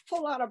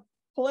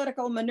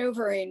political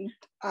maneuvering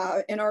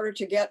in order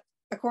to get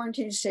a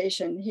quarantine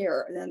station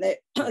here. And then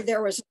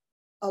there was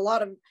a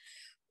lot of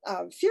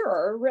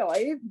furor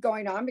really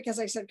going on, because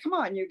I said, come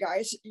on, you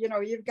guys,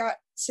 you've got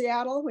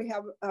Seattle, we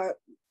have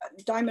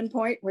Diamond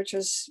Point, which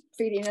is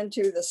feeding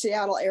into the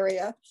Seattle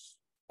area.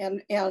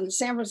 and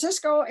San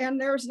Francisco, and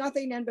there's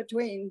nothing in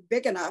between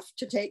big enough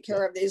to take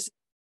care of these.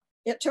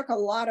 It took a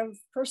lot of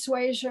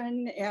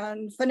persuasion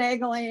and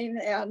finagling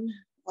and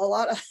a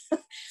lot of a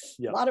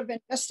lot of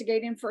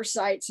investigating for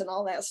sites and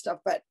all that stuff,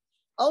 but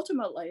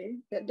ultimately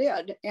it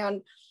did.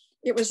 And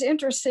it was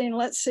interesting.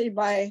 Let's see,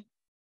 by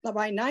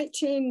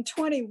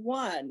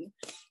 1921,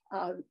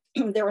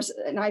 there was,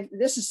 and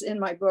this is in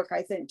my book,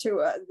 I think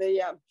too,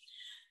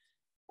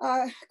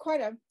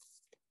 quite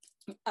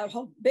a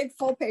whole big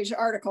full-page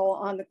article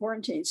on the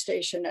quarantine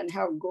station and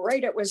how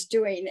great it was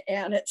doing.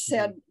 And it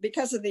said,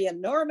 because of the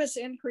enormous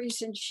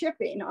increase in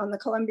shipping on the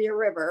Columbia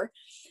River,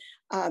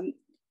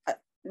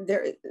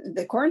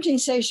 the quarantine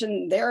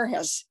station there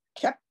has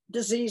kept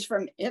disease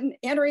from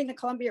entering the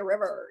Columbia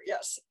River.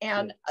 Yes,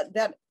 and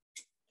that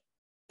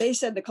they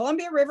said the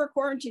Columbia River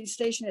quarantine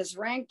station is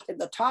ranked in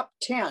the top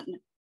 10.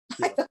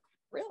 I thought,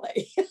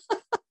 really?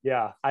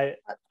 Yeah, I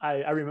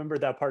remember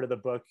that part of the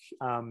book.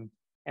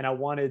 And I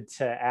wanted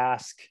to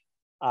ask,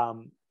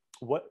 because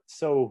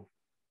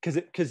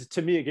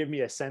to me, it gave me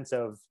a sense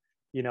of,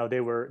 you know,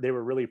 they were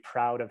really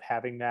proud of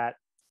having that,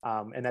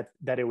 and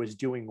that it was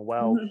doing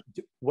well.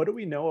 What do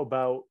we know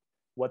about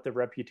what the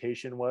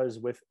reputation was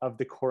of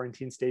the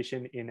quarantine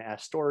station in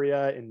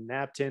Astoria, in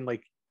Knappton?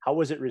 Like, how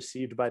was it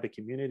received by the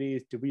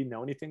community? Do we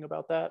know anything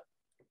about that?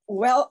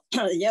 Well,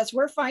 yes,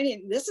 we're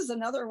finding, this is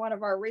another one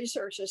of our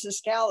researchers.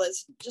 This gal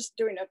is just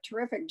doing a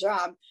terrific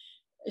job.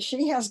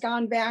 She has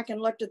gone back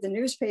and looked at the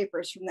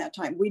newspapers from that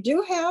time. We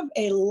do have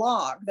a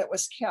log that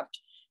was kept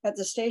at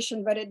the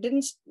station, but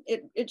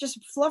it just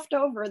fluffed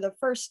over the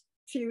first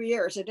few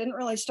years. It didn't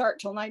really start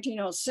till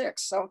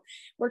 1906. So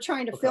we're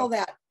trying to fill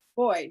that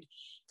void.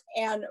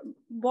 And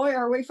boy,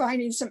 are we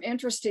finding some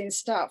interesting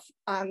stuff.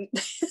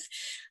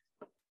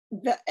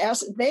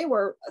 As they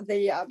were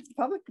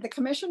the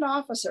commissioned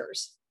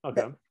officers.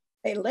 Okay.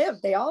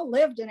 They all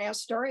lived in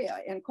Astoria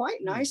in quite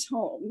nice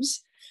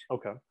homes.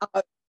 Okay.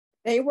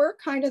 They were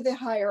kind of the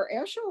higher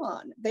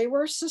echelon. They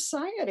were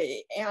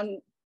society,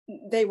 and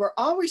they were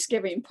always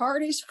giving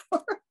parties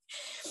for.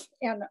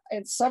 And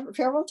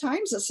several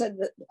times it said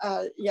that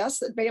yes,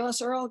 that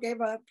Bayless Earl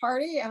gave a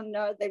party, and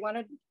they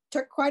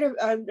took quite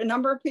a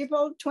number of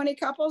people, 20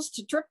 couples,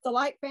 to trip the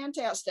light.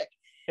 Fantastic.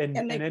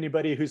 And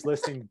anybody who's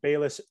listening,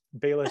 Bayless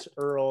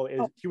Earl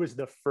he was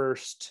the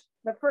first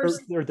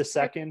or the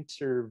second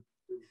or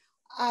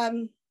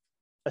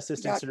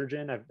assistant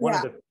surgeon. One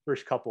of the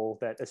first couple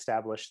that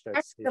established the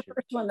station. The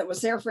first one that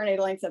was there for any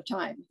length of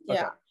time.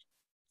 Yeah.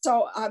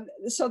 Okay.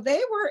 So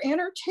they were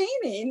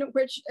entertaining,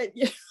 which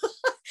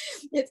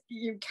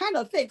you kind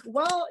of think,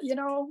 well, you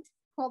know,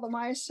 while the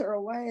mice are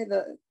away,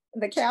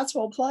 the cats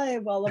will play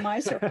while the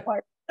mice are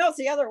away. No, it's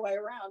the other way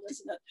around,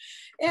 isn't it?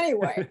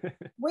 Anyway,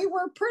 we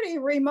were pretty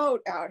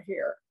remote out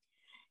here.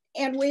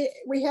 And we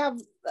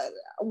have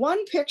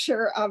one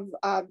picture of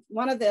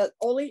one of the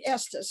Ole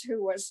Estes, he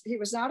was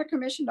not a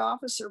commissioned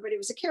officer, but he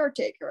was a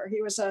caretaker.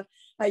 He was a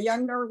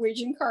young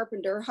Norwegian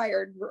carpenter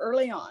hired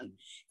early on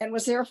and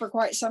was there for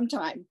quite some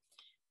time.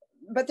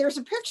 But there's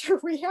a picture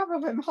we have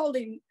of him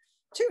holding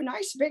two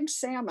nice big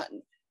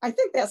salmon. I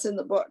think that's in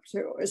the book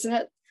too, isn't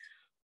it?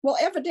 Well,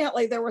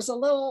 evidently there was a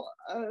little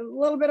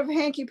bit of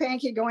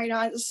hanky-panky going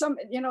on.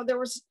 There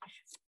was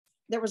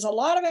a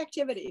lot of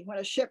activity when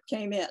a ship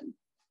came in.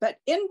 But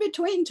in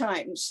between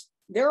times,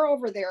 they're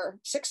over there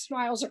 6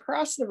 miles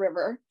across the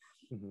river,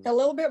 a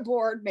little bit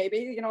bored, maybe,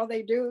 you know,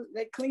 they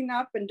clean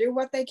up and do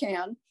what they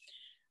can,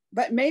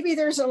 but maybe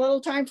there's a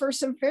little time for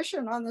some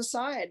fishing on the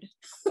side.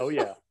 Oh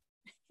yeah.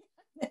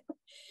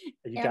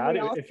 You got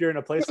it. If you're in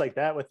a place like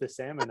that with the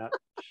salmon,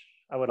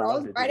 I would have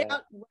loved to do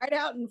that. Right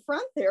out in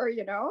front there,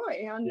 you know,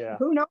 and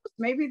who knows,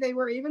 maybe they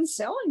were even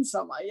selling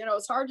some, you know,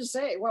 it's hard to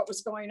say what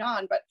was going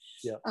on, but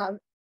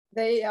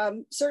they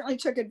certainly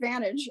took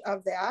advantage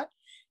of that.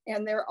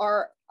 And there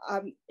are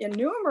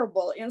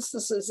innumerable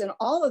instances in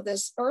all of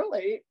this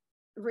early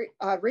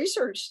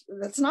research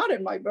that's not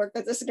in my book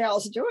that this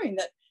gal's doing,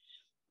 that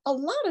a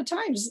lot of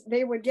times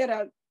they would get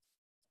a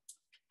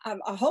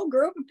whole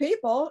group of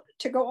people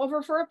to go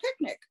over for a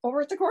picnic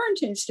over at the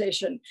quarantine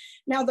station.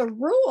 Now the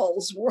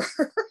rules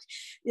were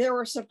there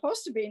were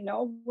supposed to be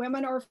no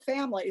women or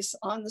families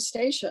on the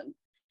station,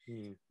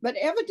 but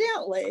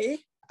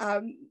evidently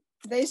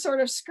they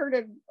sort of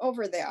skirted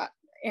over that.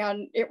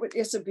 And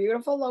it's a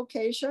beautiful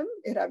location.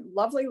 It had a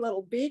lovely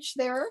little beach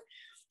there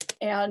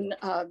and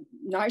a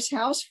nice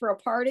house for a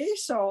party.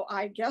 So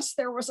I guess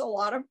there was a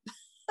lot of,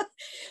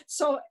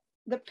 so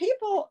the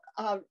people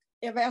of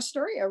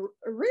Astoria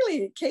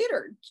really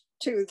catered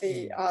to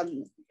the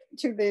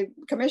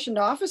commissioned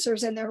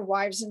officers and their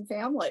wives and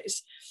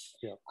families.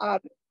 Yeah.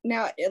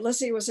 Now, let's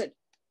see, was it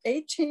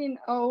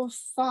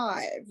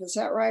 1805? Is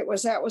that right?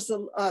 Was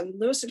the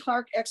Lewis and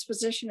Clark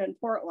Exposition in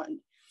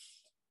Portland?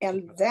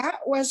 And that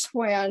was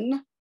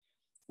when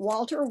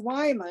Walter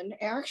Wyman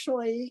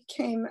actually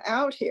came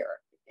out here.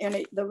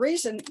 And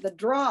the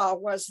draw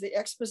was the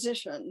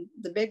exposition,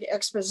 the big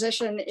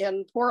exposition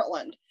in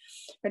Portland.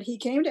 But he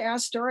came to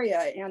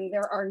Astoria, and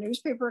there are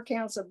newspaper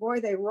accounts of, boy,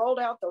 they rolled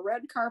out the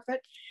red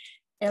carpet,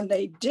 and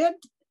they did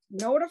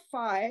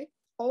notify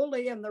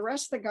Ole and the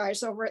rest of the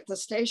guys over at the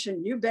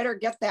station, you better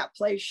get that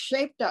place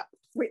shaped up.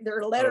 There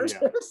are letters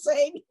that are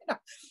saying,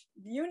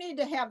 you need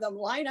to have them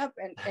line up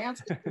and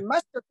answer the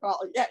muster call.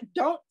 Yeah,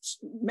 don't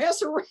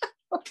mess around.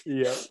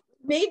 Yeah.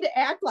 Need to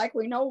act like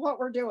we know what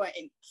we're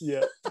doing.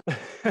 Yeah.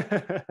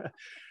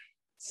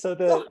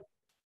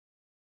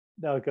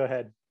 No, go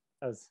ahead.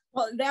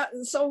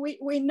 So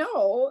we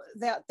know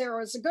that there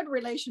was a good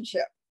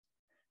relationship.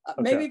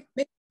 Okay.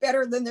 Maybe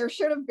better than there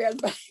should have been,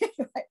 but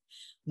anyway,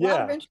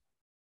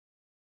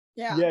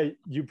 yeah.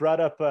 You brought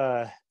up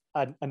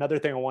another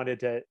thing I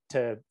wanted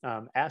to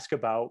ask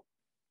about,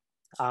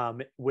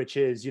 which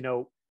is,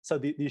 so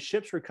these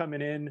ships were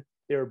coming in.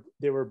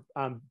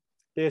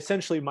 They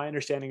essentially, my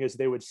understanding is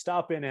they would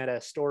stop in at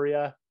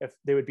Astoria. If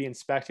they would be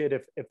inspected,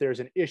 if there's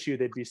an issue,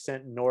 they'd be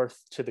sent north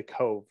to the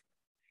Cove.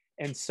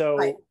 And so,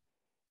 right.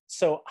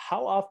 So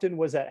how often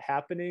was that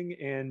happening?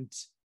 And,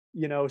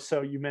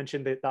 so you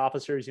mentioned that the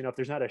officers, if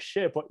there's not a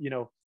ship,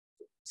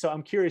 so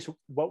I'm curious,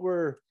 what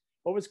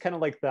was kind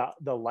of like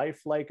the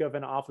life like of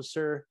an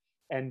officer?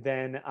 And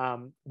then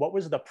what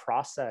was the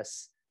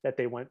process that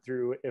they went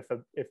through if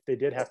they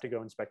did have to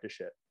go inspect a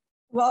ship?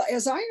 Well,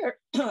 as I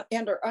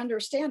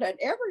understand it,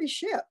 every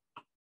ship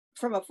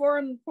from a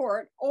foreign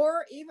port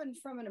or even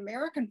from an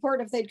American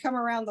port, if they'd come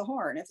around the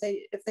Horn, if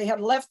they had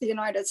left the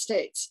United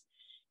States,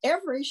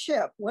 every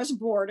ship was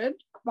boarded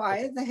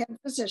by the head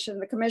physician,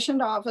 the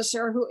commissioned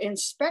officer who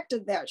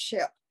inspected that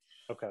ship.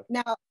 Okay.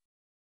 Now,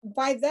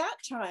 by that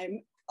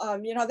time,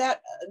 that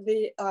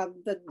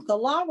the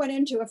law went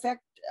into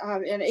effect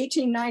in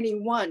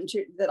 1891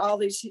 that all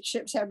these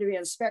ships had to be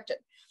inspected.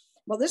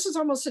 Well, this is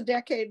almost a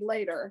decade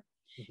later,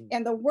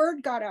 and the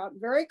word got out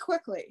very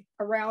quickly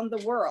around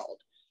the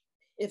world.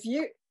 If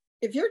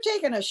you're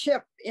taking a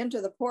ship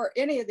into the port,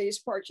 any of these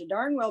ports, you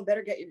darn well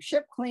better get your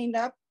ship cleaned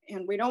up,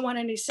 and we don't want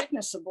any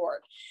sickness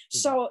aboard.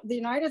 So the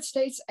United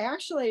States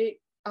actually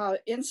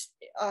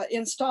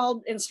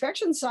installed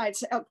inspection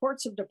sites at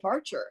ports of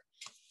departure.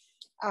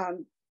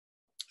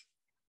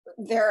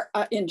 There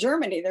in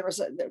Germany, there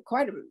was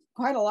quite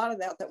a lot of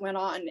that went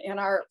on, and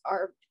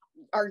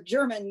our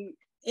German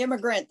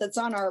immigrant that's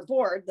on our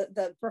board,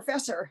 the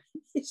professor,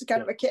 he's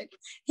kind of a kick.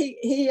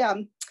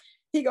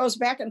 He goes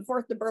back and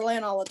forth to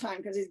Berlin all the time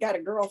because he's got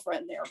a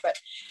girlfriend there. But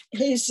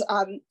he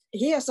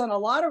has done a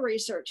lot of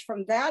research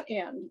from that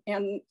end,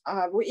 and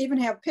we even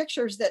have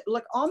pictures that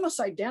look almost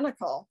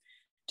identical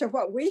to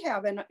what we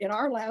have in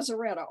our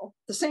lazaretto.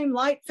 The same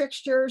light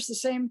fixtures, the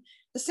same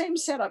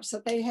setups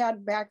that they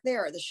had back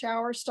there, the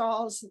shower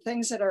stalls, the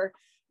things that are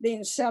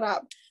being set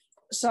up.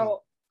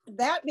 So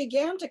that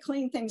began to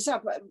clean things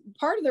up.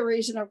 Part of the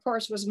reason, of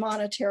course, was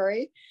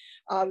monetary.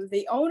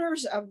 The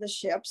owners of the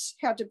ships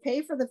had to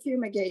pay for the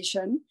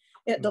fumigation.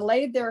 It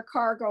delayed their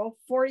cargo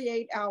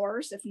 48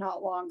 hours, if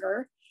not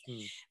longer.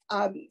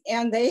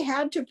 And they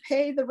had to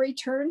pay the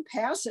return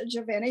passage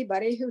of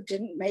anybody who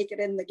didn't make it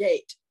in the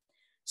gate.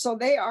 So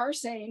they are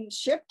saying,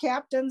 ship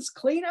captains,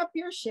 clean up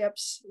your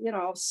ships,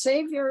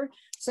 save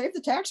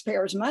the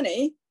taxpayers'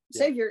 money,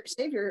 save your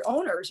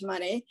owners'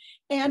 money,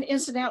 and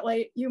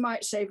incidentally, you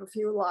might save a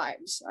few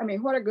lives. I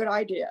mean, what a good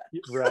idea.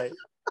 Right.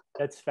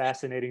 That's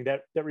fascinating.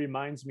 That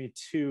reminds me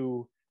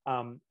too,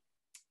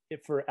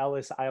 for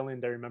Ellis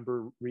Island, I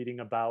remember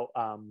reading about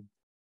when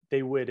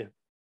they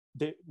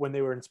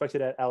were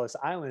inspected at Ellis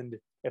Island,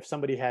 if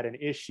somebody had an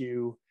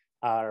issue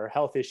or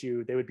health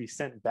issue, they would be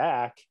sent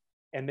back.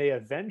 And they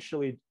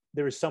eventually,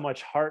 there was so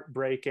much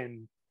heartbreak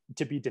and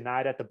to be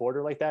denied at the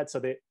border like that. So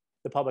the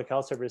Public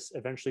Health Service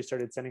eventually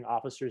started sending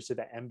officers to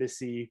the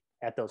embassy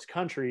at those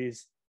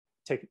countries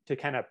to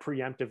kind of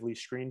preemptively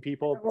screen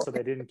people so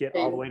they didn't get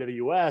all the way to the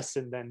US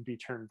and then be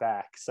turned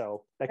back.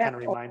 So that kind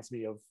of reminds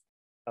me of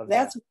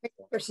that's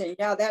interesting.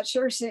 Yeah, that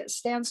sure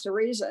stands to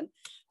reason.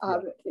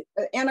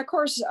 And of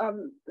course,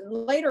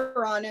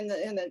 later on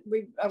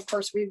we've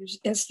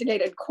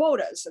instigated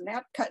quotas, and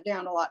that cut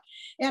down a lot.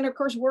 And of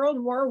course, World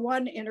War I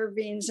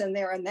intervenes in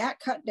there, and that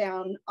cut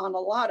down on a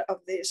lot of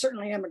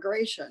certainly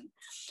immigration.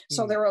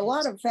 So there were a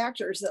lot of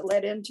factors that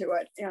led into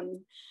it.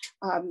 And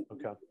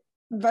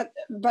but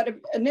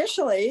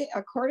initially,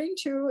 according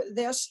to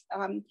this,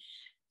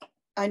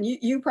 and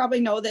you probably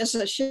know this,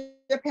 a ship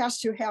has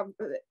to have,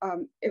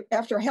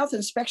 after a health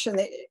inspection,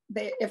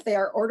 if they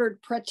are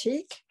ordered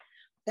pratique,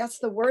 that's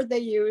the word they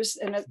use.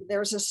 And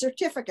there's a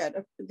certificate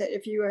that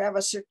if you have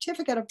a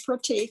certificate of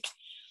pratique,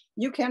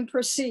 you can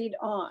proceed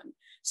on.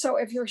 So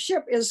if your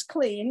ship is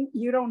clean,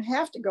 you don't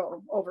have to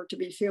go over to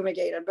be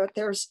fumigated, but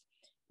there's,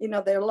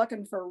 they're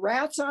looking for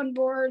rats on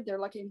board.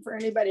 They're looking for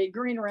anybody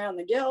green around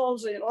the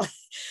gills,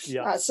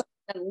 so,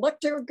 and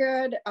look too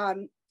good.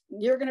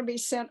 You're going to be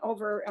sent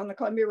over on the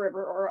Columbia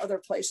River or other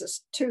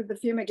places to the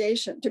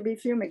fumigation, to be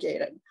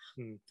fumigated.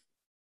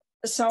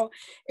 So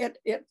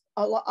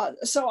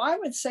so I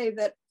would say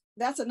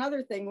that's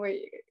another thing.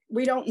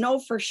 We don't know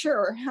for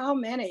sure how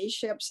many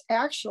ships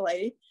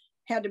actually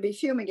had to be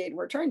fumigated.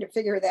 We're trying to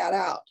figure that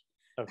out.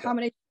 Okay. How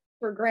many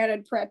were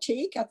granted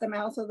pratique at the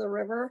mouth of the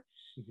river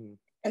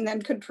and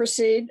then could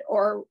proceed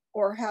or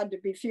had to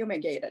be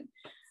fumigated.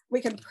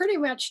 we can pretty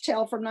much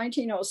tell from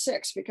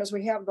 1906 because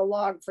we have the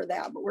log for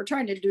that, but we're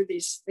trying to do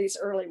these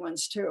early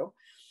ones too.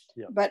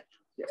 Yeah. But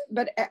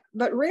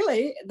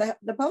really,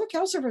 the Public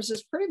Health Service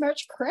is pretty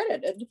much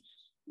credited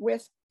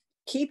with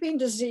keeping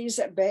disease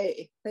at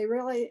bay. They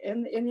really,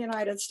 in the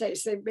United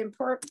States, they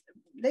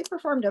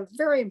performed a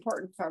very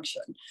important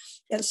function.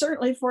 And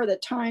certainly for the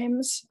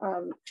times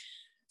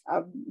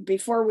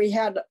before we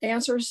had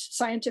answers,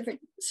 scientific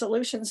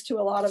solutions to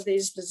a lot of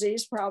these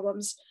disease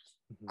problems,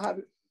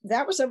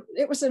 it was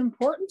an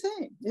important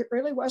thing. It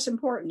really was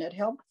important. It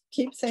helped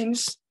keep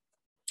things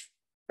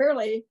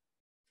fairly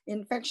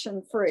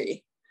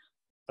infection-free.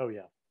 Oh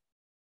yeah.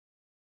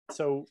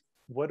 So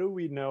what do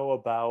we know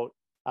about,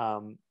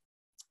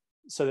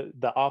 so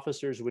the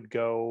officers would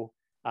go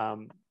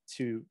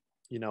to,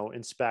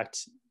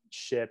 inspect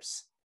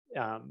ships.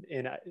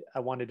 And I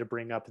wanted to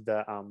bring up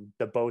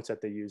the boats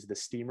that they use, the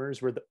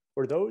steamers.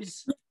 Were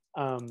those,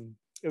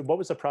 what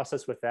was the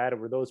process with that?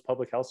 Were those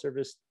Public Health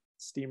Service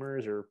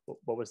steamers, or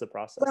what was the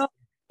process? Well,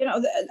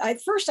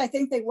 at first I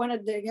think they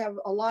wanted to have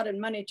a lot of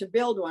money to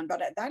build one,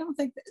 but I don't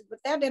think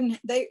that didn't,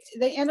 they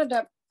ended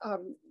up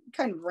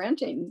kind of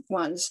renting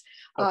ones.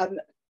 Okay.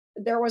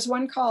 There was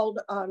one called,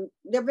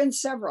 there have been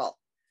several,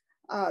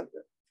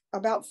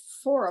 about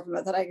 4 of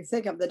them that I can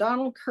think of: the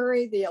Donald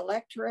Curry, the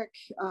Electric,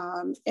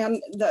 and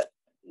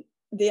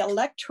the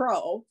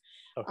Electro.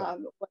 Okay.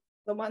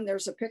 The one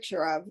there's a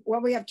picture of.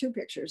 Well, we have 2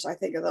 pictures, I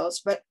think, of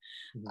those, but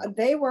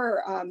they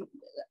were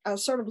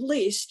sort of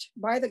leased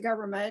by the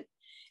government.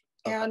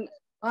 Okay. And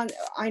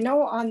I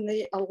know on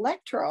the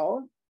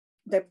Electro,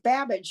 the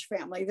Babbage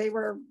family, they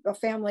were a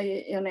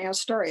family in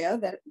Astoria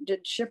that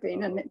did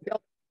shipping and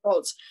built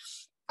boats.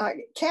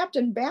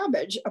 Captain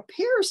Babbage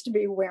appears to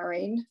be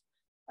wearing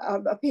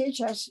a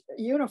PHS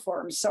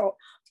uniform. So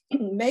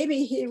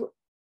maybe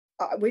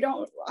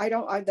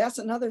that's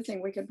another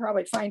thing we could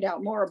probably find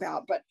out more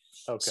about, but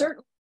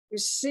certainly you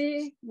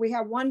see, we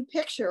have one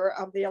picture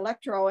of the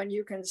Electro and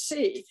you can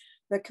see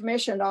the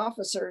commissioned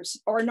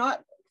officers, or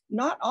not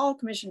all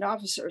commissioned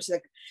officers,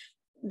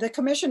 the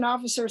commissioned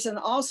officers and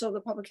also the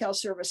Public Health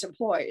Service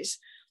employees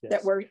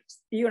that were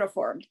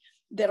uniformed,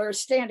 that are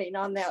standing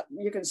on that.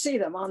 You can see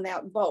them on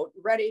that boat,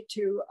 ready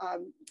to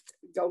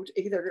go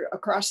to either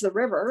across the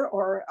river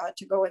or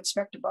to go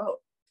inspect a boat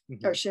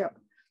or ship.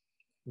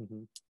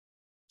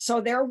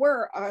 So there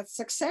were a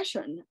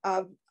succession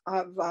of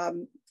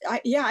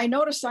I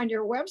noticed on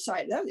your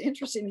website, that's an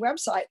interesting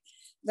website,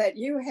 that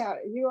you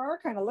are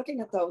kind of looking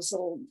at those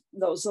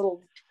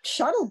little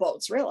shuttle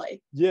boats,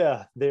 really.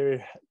 Yeah,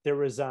 there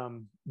was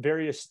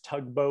various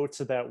tugboats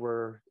that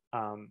were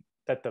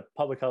that the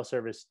Public Health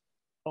Service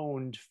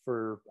owned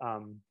for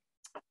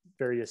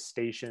various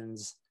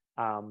stations.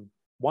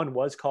 One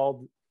was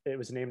it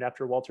was named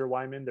after Walter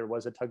Wyman. There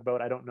was a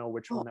tugboat. I don't know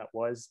which one that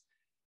was.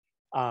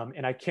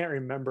 And I can't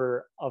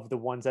remember of the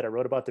ones that I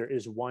wrote about. There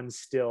is one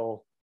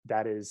still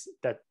that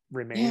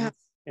remains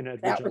in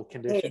original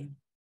condition.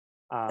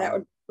 That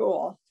would be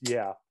cool.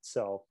 Yeah.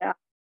 So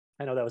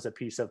I know that was a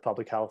piece of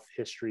public health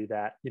history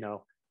that,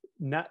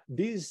 not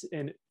these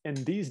in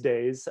these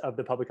days of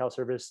the Public Health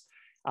Service,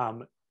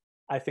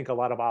 I think a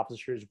lot of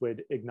officers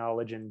would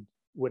acknowledge and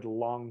would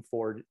long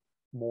for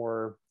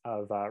more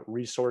of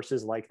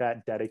resources like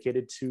that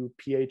dedicated to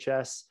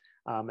PHS.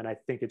 And I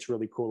think it's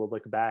really cool to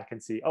look back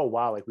and see, oh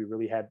wow, like we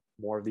really had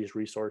more of these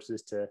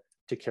resources to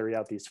carry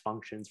out these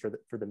functions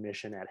for the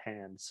mission at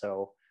hand.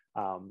 So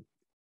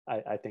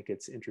I think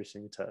it's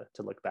interesting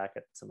to look back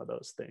at some of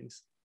those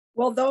things.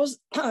 Well, those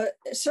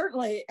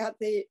certainly at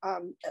the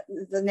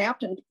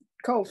Knappton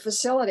Cove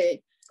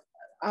facility,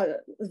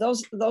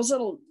 those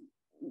little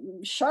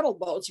shuttle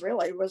boats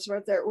really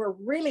were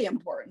really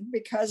important,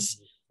 because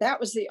that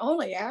was the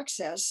only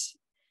access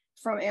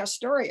from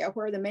Astoria,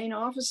 where the main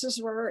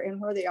offices were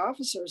and where the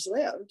officers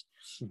lived,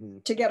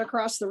 to get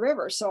across the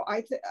river. So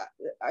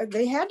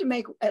they had to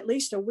make at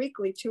least a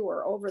weekly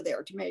tour over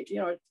there to make,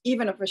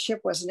 even if a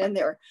ship wasn't in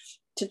there,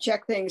 to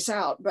check things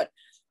out. But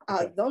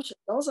those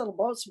little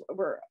boats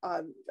were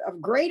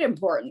of great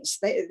importance.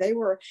 They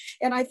were,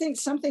 and I think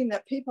something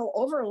that people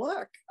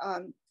overlook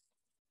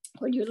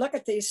when you look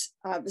at these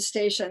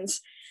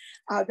stations,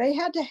 they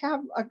had to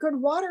have a good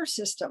water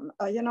system.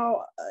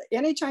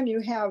 Anytime you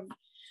have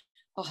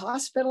a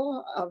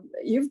hospital,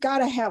 you've got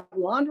to have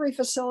laundry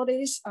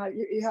facilities.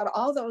 You had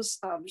all those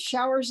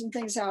showers and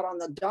things out on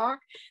the dock.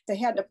 They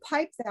had to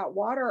pipe that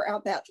water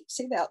out that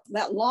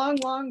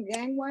long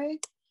gangway.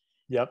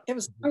 Yep. It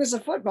was as long as a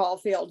football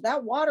field.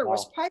 That water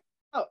was piped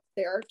out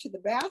there to the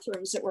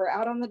bathrooms that were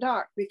out on the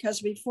dock,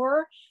 because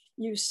before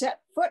you set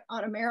foot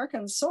on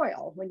American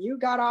soil, when you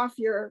got off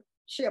your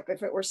ship,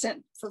 if it were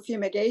sent for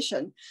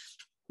fumigation,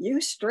 you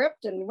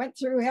stripped and went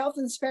through health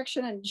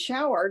inspection and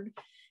showered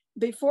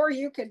before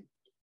you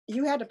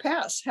had to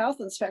pass health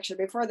inspection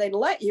before they'd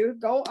let you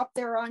go up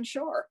there on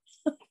shore.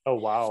 Oh,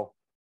 wow.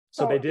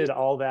 So they did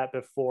all that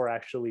before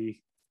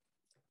actually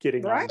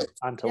getting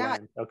onto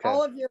land. Okay.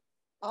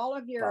 All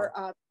of your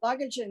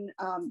luggage and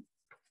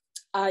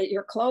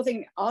your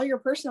clothing, all your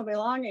personal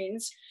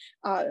belongings.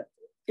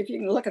 If you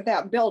can look at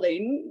that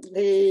building,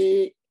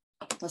 the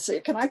Let's see,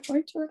 can I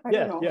point to it? I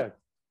don't know. Yeah.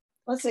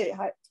 Let's see.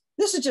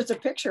 This is just a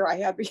picture I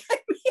have behind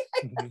me.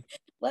 Mm-hmm.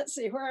 Let's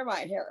see, where am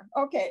I here?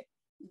 Okay,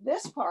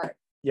 this part.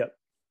 Yep.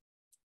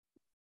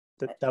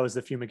 That was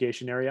the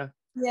fumigation area?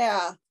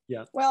 Yeah.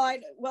 Yeah.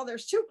 Well,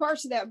 there's two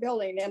parts of that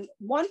building, and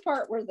one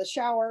part where the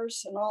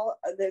showers and all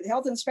the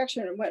health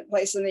inspection went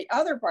place, and the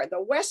other part,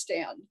 the west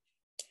end,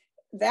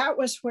 that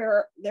was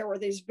where there were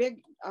these big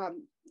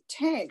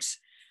tanks.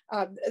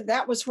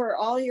 That was where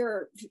all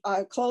your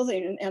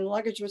clothing and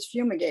luggage was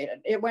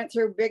fumigated. It went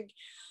through big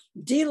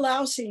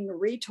delousing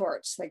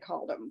retorts, they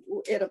called them.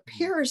 It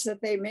appears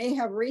that they may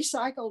have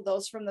recycled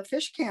those from the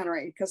fish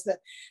cannery, because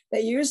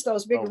they used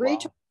those big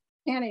retorts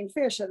canning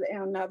fish,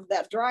 and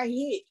that dry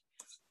heat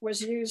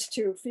was used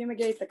to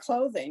fumigate the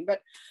clothing.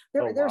 But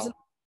there's a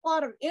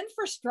lot of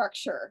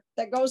infrastructure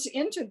that goes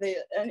into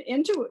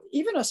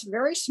even a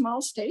very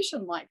small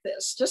station like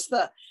this. Just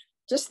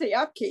the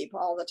upkeep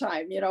all the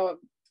time,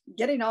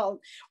 getting all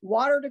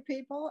water to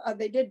people.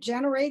 They did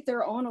generate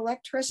their own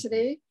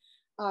electricity.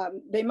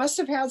 They must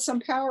have had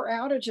some power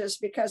outages,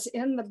 because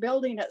in the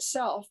building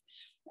itself,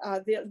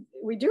 the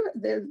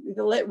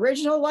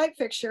original light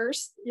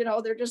fixtures,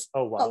 they're just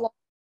a long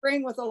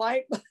string with a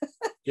light.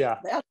 Yeah.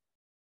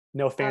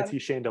 No fancy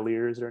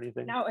chandeliers or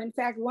anything. No, in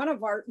fact, one of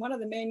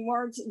the main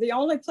wards, the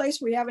only place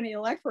we have any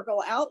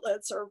electrical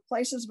outlets are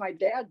places my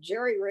dad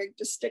jerry-rigged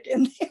to stick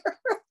in there.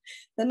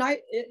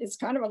 It's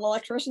kind of an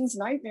electrician's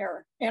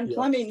nightmare, and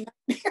plumbing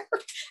nightmare.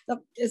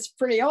 It's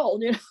pretty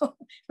old,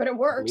 but it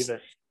works. I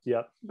believe it.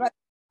 Yep. But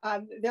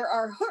there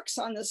are hooks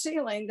on the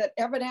ceiling that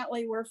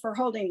evidently were for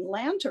holding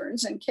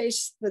lanterns in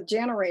case the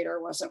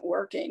generator wasn't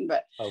working.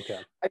 But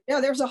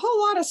there's a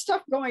whole lot of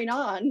stuff going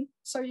on.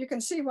 So you can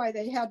see why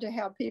they had to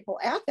have people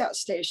at that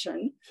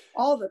station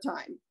all the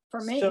time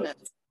for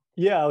maintenance.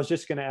 I was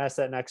just going to ask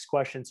that next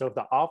question. So if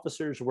the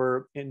officers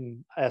were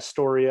in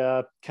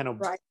Astoria, kind of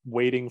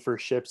waiting for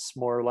ships,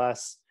 more or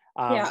less,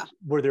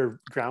 were there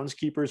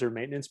groundskeepers or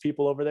maintenance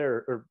people over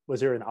there, or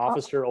was there an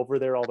officer over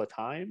there all the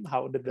time?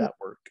 How did that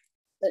work?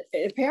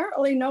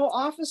 Apparently no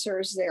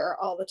officers there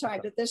all the time,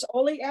 but this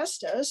Oli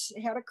Estes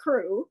had a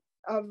crew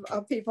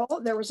of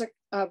people. There was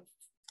a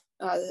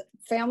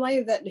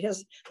family that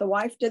the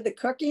wife did the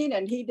cooking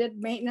and he did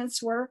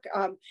maintenance work.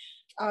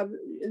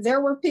 There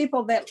were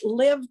people that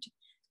lived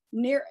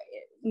near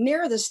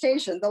the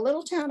station. The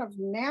little town of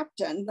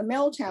Knappton, the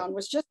mill town,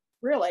 was just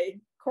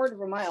really a quarter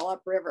of a mile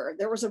upriver.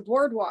 There was a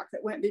boardwalk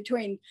that went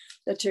between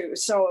the two,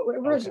 so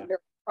it wasn't very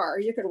far.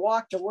 You could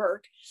walk to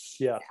work.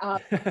 There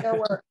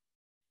were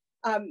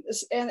and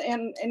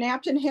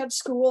Knappton had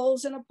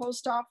schools and a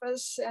post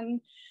office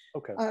and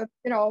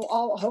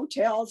all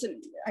hotels,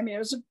 and I mean it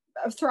was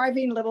a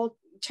thriving little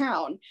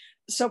town,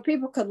 so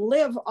people could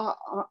live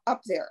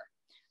up there.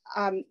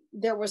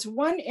 There was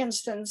one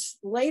instance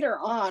later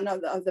on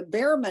of the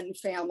Behrman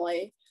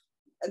family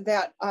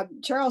that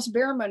Charles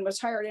Behrman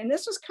was hired, and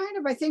this was kind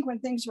of, I think, when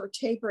things were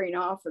tapering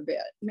off a bit,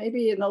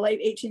 maybe in the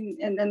late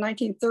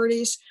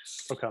 1930s.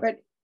 But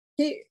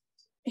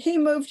he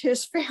moved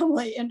his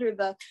family into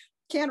the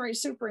cannery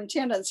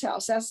superintendent's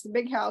house. That's the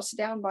big house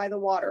down by the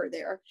water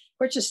there,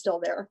 which is still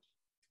there.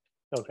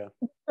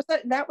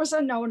 That was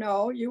a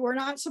no-no. You were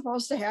not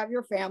supposed to have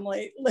your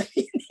family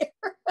living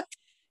there.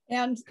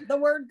 And the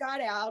word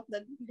got out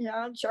that,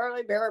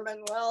 Charlie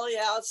Behrman,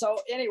 so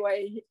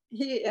anyway,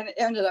 he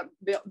ended up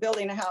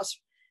building a house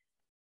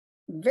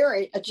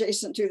very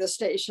adjacent to the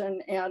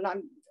station. And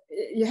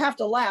you have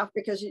to laugh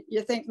because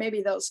you think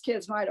maybe those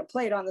kids might have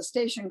played on the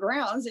station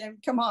grounds, and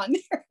come on.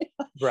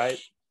 Right.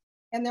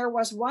 And there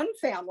was one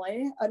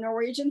family, a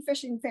Norwegian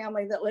fishing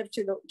family, that lived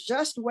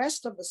just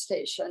west of the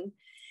station.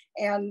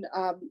 And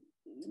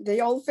the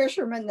old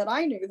fisherman that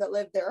I knew that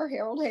lived there,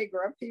 Harold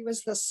Hagerup, he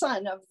was the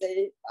son of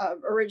the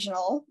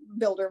original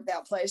builder of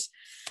that place.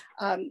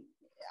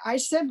 I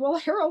said, well,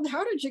 Harold,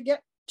 how did you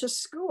get to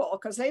school?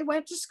 Because they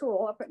went to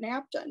school up at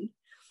Knappton.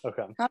 How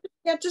did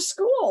you get to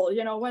school?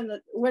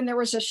 When there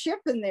was a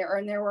ship in there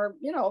and there were,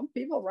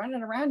 people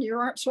running around, you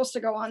aren't supposed to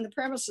go on the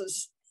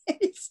premises.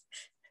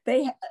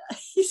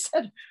 He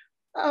said,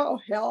 oh,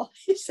 hell.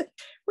 He said,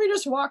 we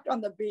just walked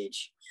on the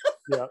beach.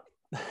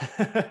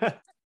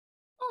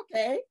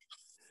 Okay.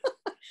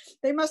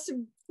 They must have,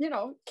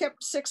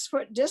 kept 6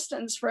 foot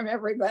distance from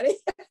everybody.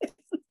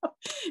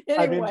 Anyway.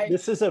 I mean,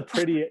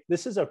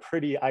 this is a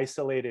pretty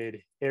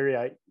isolated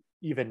area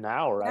even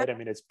now, right? I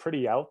mean, it's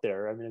pretty out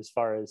there. I mean, as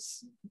far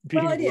as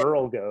being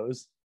rural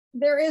goes.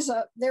 There is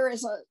a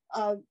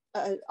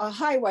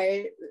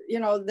highway,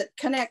 that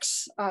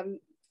connects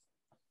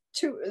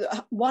to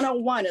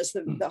 101 is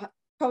the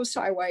coast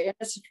highway, and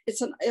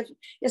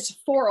it's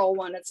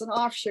 401. It's an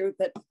offshoot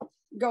that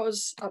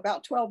goes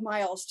about 12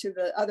 miles to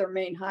the other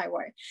main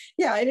highway.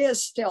 Yeah, it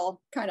is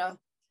still kind of,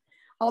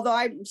 although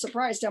I'm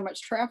surprised how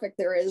much traffic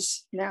there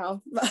is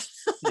now.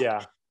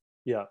 Yeah.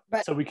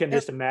 But, so we can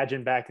just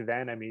imagine back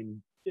then, I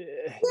mean,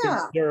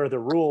 there are the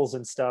rules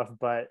and stuff,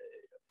 but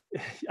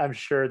I'm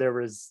sure there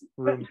was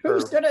room for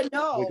who's gonna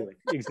know? Wiggling.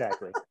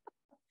 Exactly.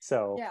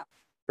 So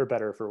for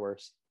better or for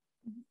worse.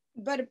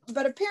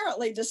 but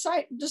apparently,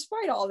 despite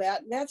all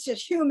that, that's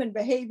just human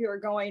behavior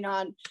going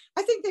on.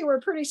 I think they were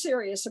pretty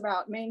serious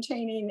about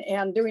maintaining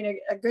and doing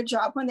a good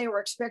job when they were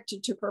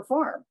expected to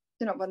perform.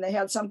 You know, when they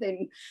had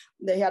something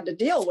they had to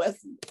deal with,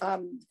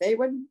 they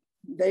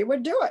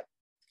would do it.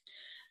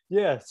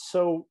 Yeah.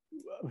 So,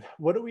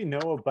 what do we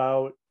know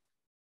about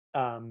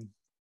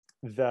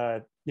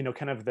the, you know,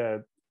 kind of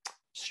the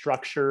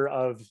structure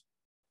of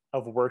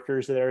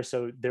workers there?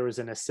 So there was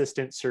an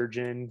assistant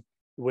surgeon.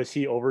 Was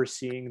he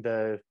overseeing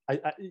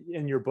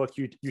in your book,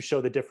 you show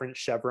the different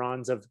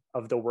chevrons of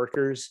the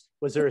workers.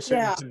 Was there a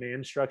certain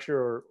command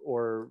structure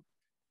or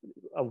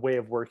a way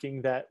of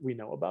working that we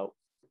know about?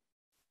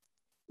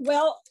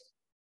 Well,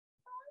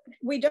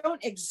 we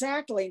don't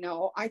exactly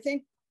know. I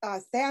think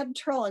Thad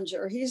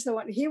Trellinger, he's the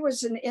one, he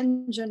was an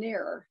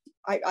engineer.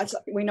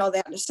 We know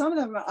that. Some of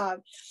them,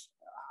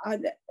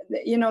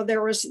 you know,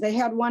 they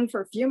had one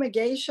for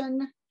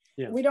fumigation.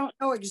 Yeah. We don't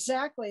know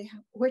exactly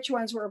which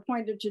ones were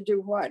appointed to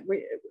do what.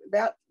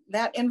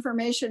 That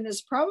information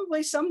is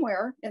probably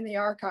somewhere in the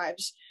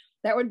archives.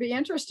 That would be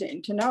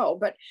interesting to know.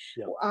 But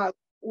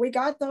we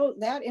got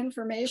that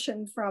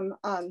information from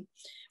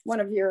one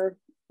of your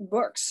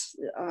books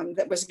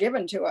that was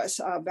given to us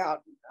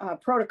about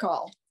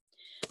protocol.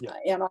 Yeah.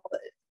 And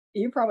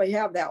you probably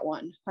have that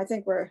one. I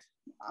think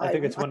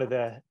it's one of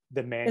the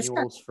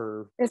manuals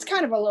it's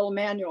kind of a little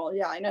manual,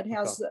 yeah, and it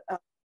has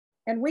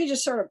and we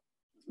just sort of,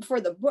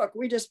 for the book,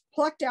 we just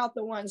plucked out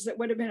the ones that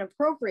would have been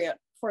appropriate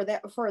for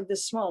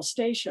this small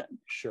station.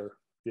 Sure.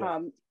 Yeah.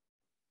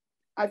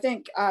 I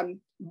think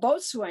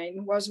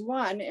boatswain was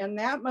one, and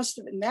that's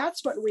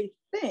what we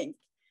think.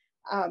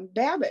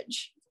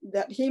 Babbage,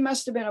 that he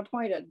must have been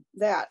appointed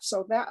that.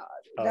 So that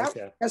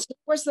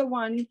was the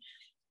one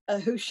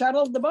who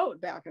shuttled the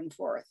boat back and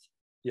forth.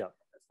 Yeah.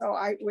 So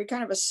we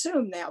kind of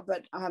assume that,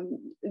 but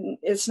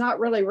it's not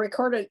really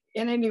recorded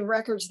in any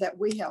records that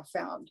we have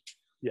found.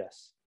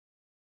 Yes.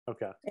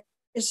 Okay.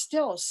 It's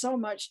still so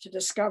much to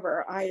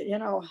discover.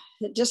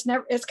 It just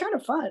never, it's kind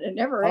of fun. It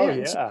never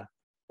ends. Yeah.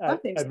 I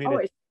mean,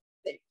 always...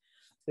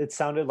 it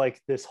sounded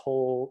like this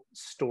whole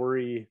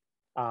story,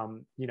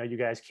 you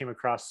guys came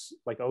across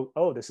like,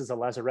 oh, this is a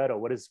lazaretto.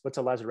 What's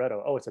a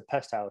lazaretto? Oh, it's a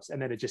pest house. And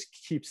then it just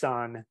keeps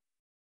on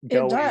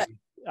going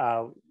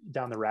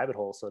down the rabbit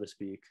hole, so to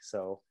speak.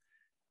 So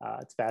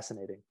it's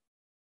fascinating.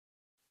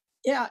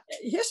 Yeah,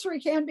 history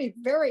can be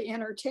very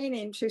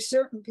entertaining to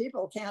certain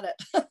people, can't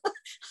it?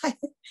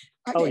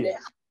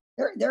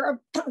 There are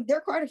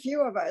quite a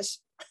few of us,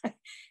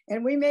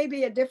 and we may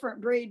be a different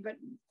breed,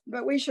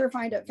 but we sure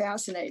find it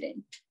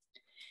fascinating.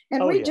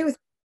 And we do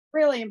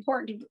really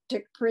important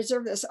to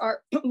preserve this.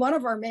 One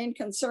of our main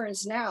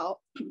concerns now,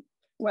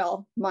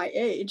 well, my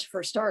age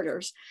for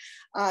starters,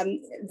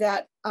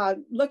 that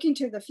looking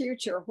to the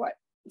future,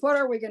 what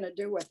are we going to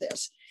do with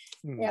this?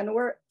 And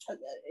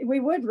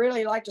we would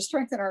really like to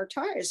strengthen our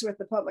ties with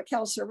the Public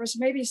Health Service.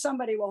 Maybe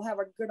somebody will have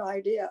a good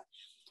idea.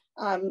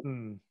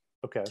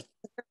 Okay.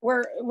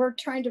 We're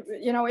trying to,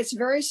 it's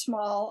very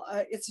small.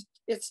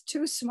 It's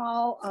too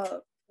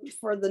small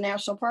for the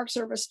National Park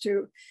Service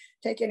to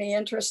take any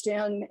interest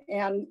in.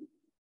 And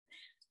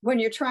when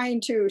you're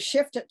trying to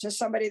shift it to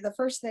somebody, the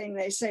first thing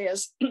they say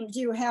is, do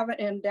you have an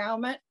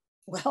endowment?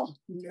 Well,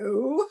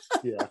 no.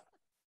 Yeah.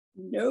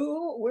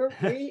 No,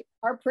 we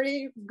are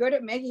pretty good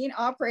at making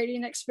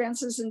operating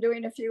expenses and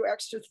doing a few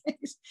extra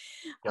things.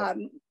 Yeah.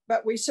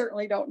 But we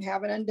certainly don't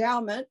have an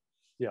endowment.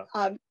 Yeah.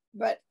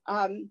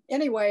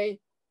 Anyway,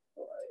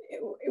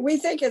 we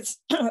think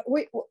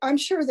I'm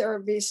sure there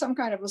would be some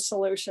kind of a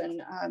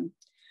solution.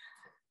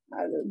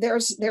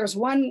 There's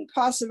one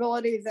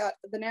possibility that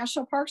the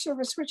National Park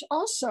Service, which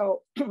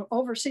also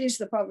oversees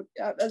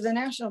the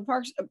National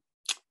Parks,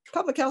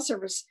 Public Health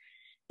Service,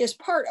 is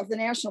part of the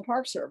National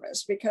Park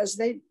Service because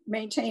they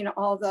maintain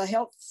all the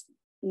health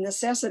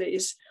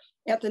necessities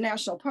at the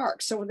national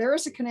park. So there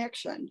is a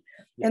connection,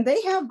 and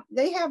they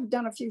have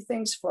done a few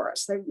things for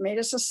us. They've made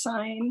us a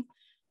sign.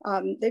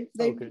 They've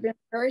been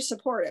very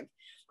supportive,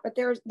 but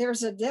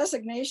there's a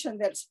designation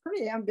that's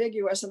pretty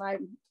ambiguous, and I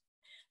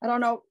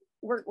don't know.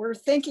 We're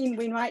thinking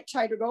we might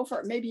try to go for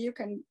it.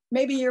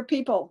 Maybe your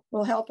people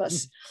will help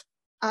us.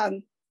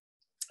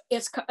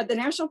 It's the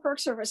National Park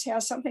Service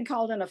has something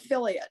called an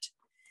affiliate.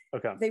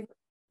 Okay.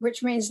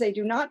 Which means they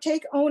do not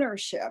take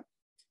ownership.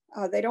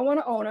 They don't want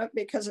to own it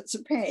because it's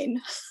a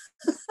pain.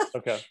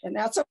 Okay. And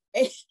that's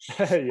okay.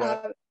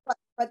 Yeah.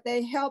 But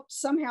they help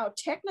somehow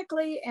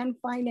technically and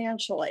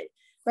financially.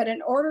 But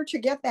in order to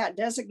get that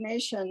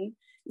designation,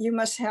 you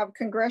must have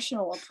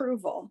congressional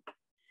approval.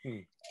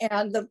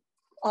 And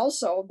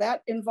also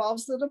that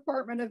involves the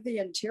Department of the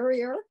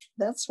Interior.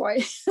 That's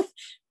why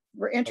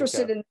we're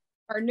interested in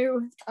our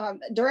new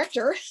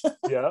director.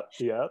 Yeah.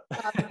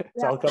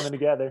 It's all coming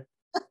together.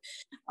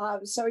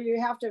 So you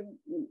have to,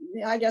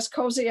 I guess,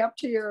 cozy up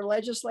to your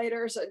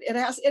legislators. It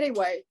has,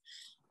 anyway.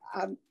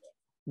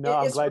 No,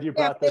 I'm glad you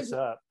brought this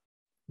up.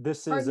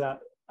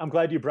 I'm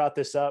glad you brought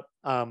this up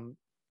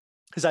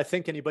because I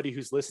think anybody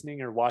who's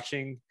listening or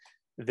watching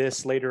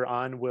this later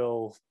on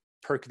will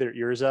perk their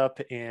ears up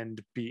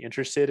and be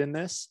interested in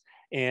this.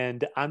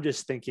 And I'm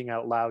just thinking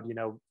out loud,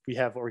 we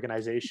have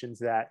organizations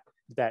that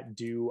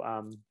do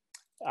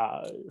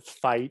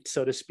fight,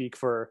 so to speak,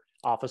 for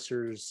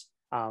officers'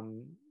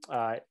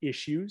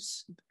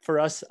 issues for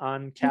us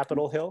on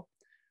Capitol Hill.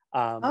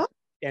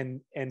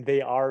 And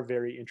they are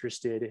very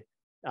interested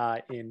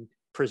in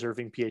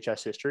preserving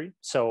PHS history.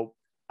 So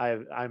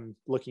I'm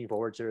looking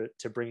forward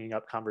to bringing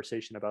up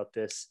conversation about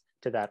this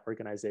to that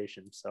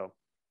organization. So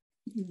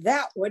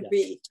that would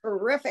be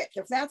terrific.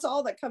 If that's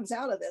all that comes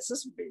out of this,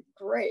 this would be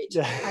great.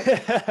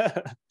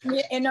 I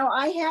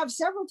have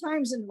several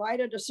times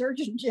invited a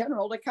Surgeon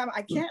General to come.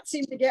 I can't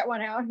seem to get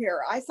one out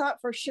here. I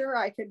thought for sure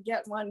I could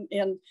get one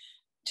in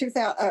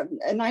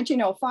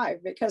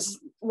 1905 because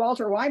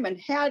Walter Wyman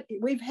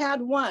we've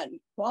had one.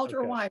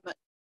 Walter Wyman.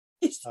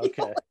 He's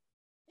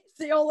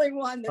the only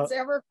one that's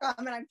ever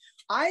come, and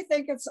I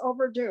think it's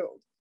overdue.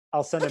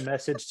 I'll send a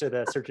message to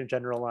the Surgeon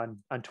General on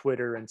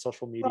Twitter and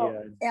social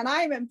media. And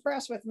I'm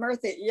impressed with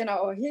Murthy.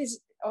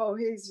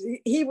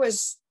 He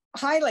was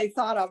highly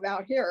thought of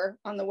out here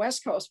on the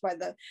West Coast by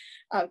the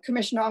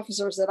commissioned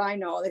officers that I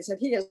know. They said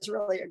he is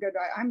really a good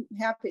guy. I'm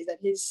happy that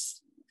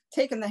he's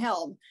taken the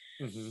helm.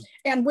 Mm-hmm.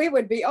 And we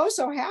would be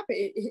so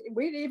happy.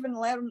 We'd even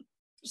let him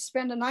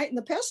spend a night in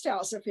the pest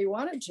house if he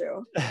wanted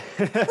to.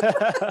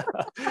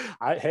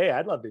 Hey,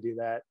 I'd love to do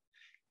that.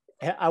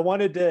 I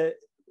wanted to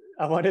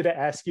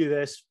ask you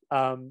this,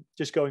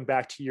 just going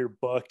back to your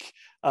book.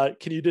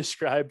 Can you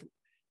describe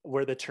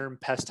where the term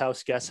pest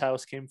house, guest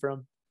house came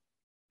from?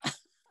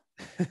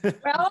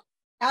 Well,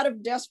 out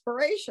of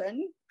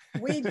desperation,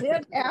 we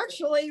did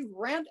actually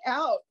rent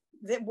out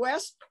the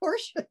west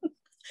portion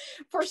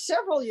for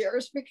several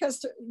years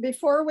because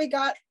before we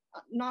got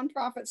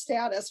nonprofit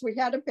status, we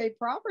had to pay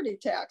property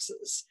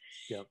taxes.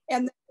 Yep.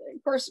 And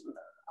of course,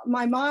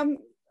 my mom,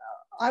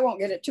 I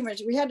won't get it too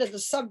much, we had to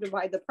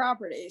subdivide the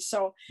property.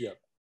 So yep.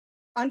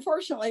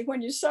 Unfortunately,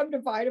 when you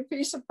subdivide a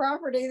piece of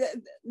property,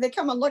 they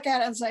come and look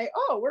at it and say,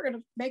 oh, we're going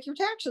to make your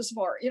taxes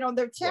more.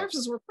 Their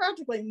taxes were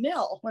practically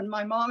nil when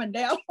my mom and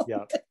dad.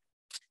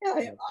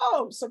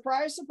 Oh,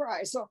 surprise,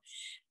 surprise. So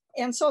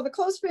the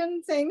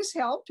clothespin things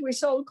helped. We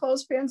sold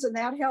clothespins and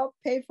that helped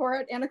pay for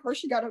it. And of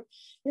course, you got to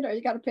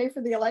pay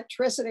for the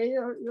electricity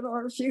or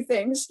a few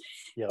things.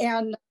 Yep.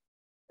 And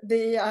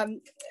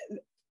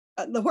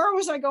where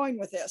was I going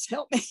with this?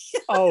 Help me.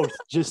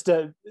 Just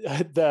how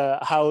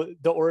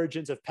the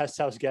origins of Pest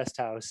House Guest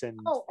House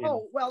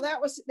well,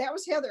 that was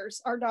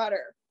Heather's, our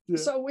daughter. Yeah.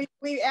 So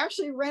we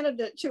actually rented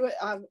it to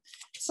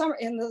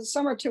in the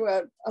summer to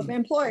an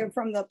employee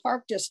from the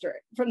park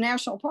district, from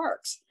national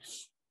parks,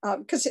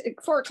 because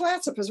Fort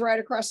Clatsop is right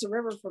across the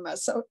river from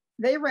us. So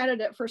they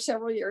rented it for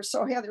several years.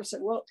 So Heather said,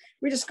 well,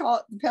 we just call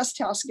it the Pest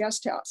House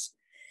Guest House.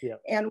 Yeah.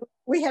 And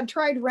we had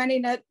tried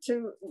renting it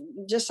to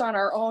just on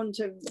our own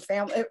to the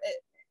family.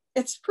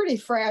 It's pretty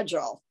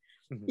fragile.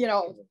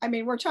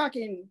 Mm-hmm. We're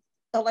talking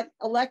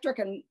electric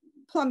and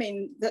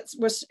plumbing that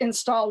was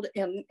installed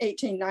in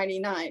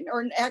 1899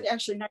 or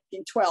actually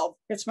 1912.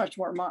 It's much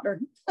more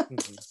modern,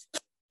 mm-hmm.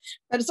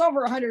 But it's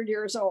over 100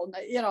 years old.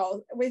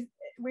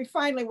 We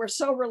finally were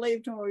so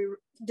relieved when we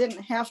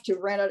didn't have to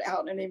rent it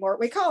out anymore.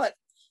 We call it,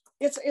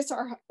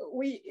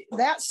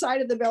 that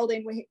side of the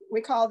building,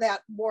 we call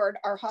that ward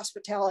our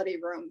hospitality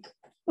room.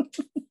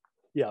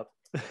 Yep.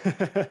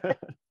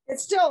 It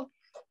still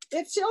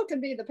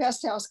can be the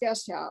Pest House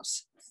Guest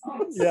House.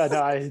 Yeah,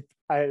 no, I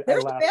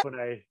laughed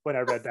when I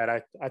read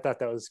that. I thought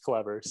that was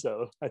clever,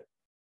 so I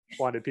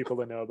wanted people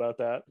to know about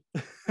that.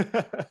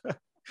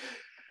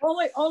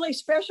 Only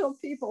special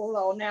people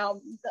though now,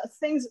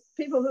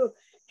 people who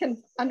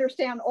can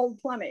understand old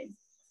plumbing.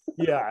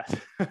 Yeah.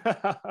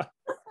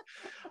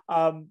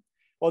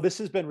 Well, this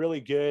has been really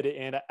good.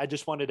 And I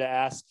just wanted to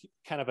ask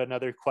kind of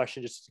another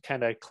question, just to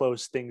kind of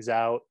close things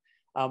out.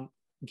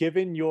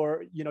 Given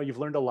you've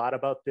learned a lot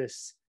about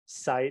this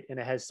site and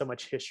it has so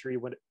much history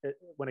when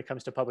it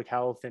comes to public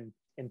health and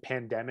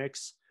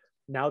pandemics.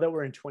 Now that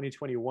we're in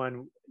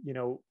 2021,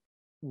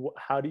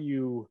 how do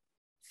you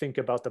think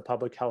about the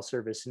public health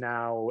service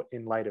now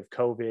in light of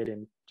COVID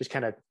and just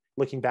kind of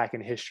looking back in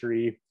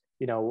history?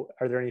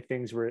 Are there any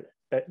things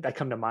that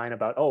come to mind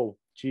about, oh,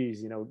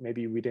 geez,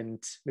 maybe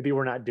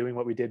we're not doing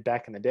what we did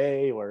back in the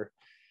day, or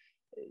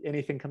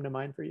anything come to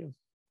mind for you?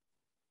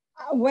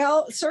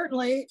 Well,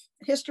 certainly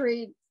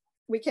history,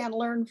 we can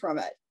learn from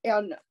it.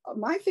 And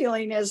my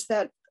feeling is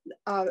that,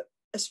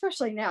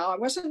 especially now, I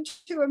wasn't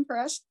too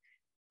impressed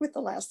with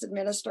the last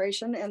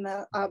administration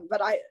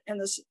but I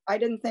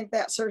didn't think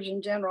that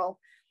Surgeon General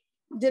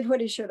did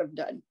what he should have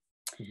done.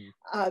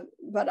 Mm-hmm.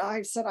 But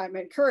I said, I'm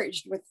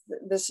encouraged with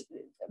this.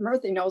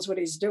 Murthy knows what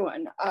he's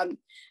doing.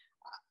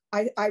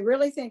 I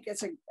really think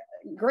it's a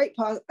great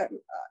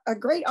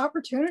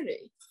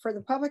opportunity for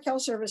the public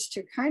health service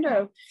to kind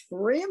of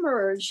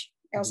reemerge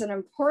as an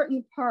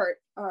important part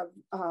of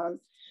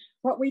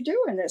what we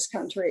do in this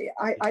country.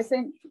 I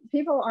think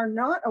people are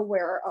not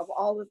aware of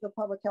all that the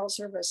public health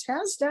service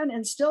has done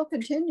and still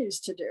continues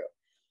to do.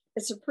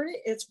 It's pretty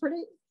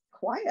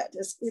quiet.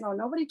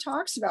 Nobody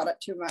talks about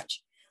it too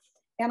much.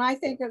 And I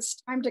think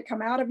it's time to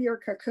come out of your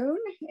cocoon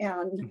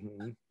and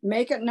mm-hmm.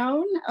 make it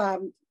known.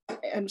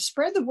 and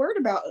spread the word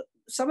about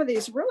some of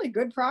these really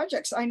good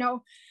projects. I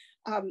know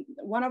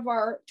one of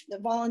our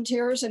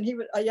volunteers, and he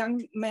was a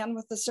young man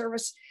with the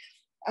service.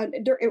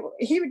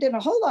 He did a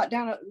whole lot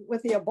down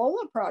with the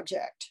Ebola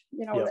project,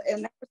 you know, Yep.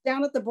 and that was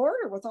down at the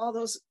border with all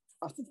those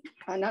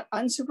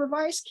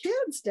unsupervised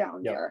kids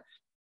down Yep. there.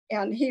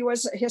 And he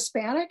was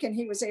Hispanic, and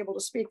he was able to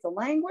speak the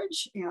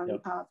language. And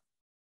Yep.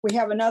 we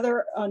have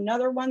another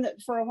one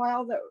that for a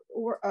while that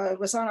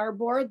was on our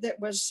board that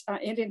was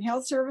Indian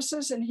Health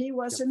Services, and he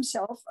was Yep.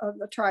 himself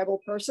a tribal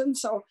person.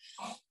 So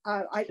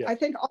I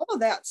think all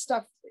of that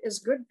stuff is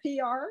good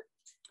PR.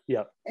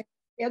 Yep.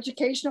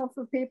 Educational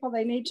for people.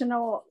 They need to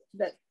know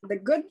that the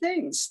good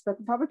things that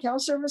the Public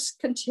Health Service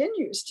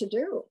continues to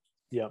do.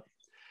 Yep.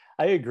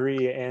 I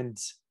agree. And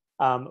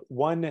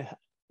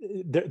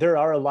there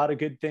are a lot of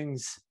good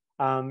things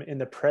in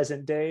the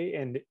present day.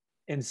 And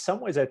in some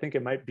ways, I think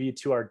it might be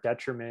to our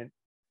detriment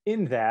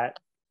in that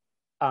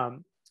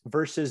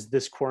versus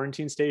this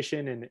quarantine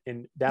station and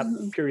in that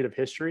period of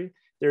history,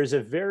 there's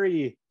a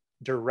very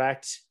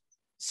direct,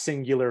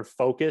 singular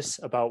focus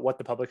about what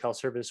the Public Health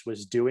Service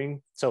was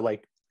doing. So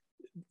like,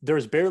 there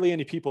was barely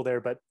any people there,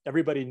 but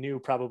everybody knew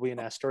probably in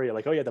Astoria,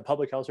 like, oh yeah, the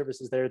Public Health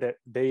Service is there, that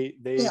they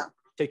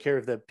take care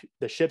of the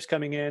ships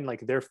coming in.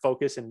 Like their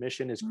focus and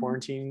mission is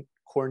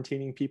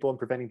quarantining people and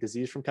preventing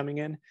disease from coming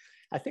in.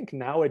 I think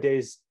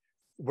nowadays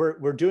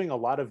we're doing a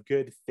lot of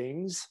good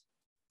things,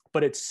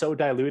 but it's so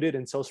diluted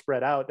and so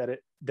spread out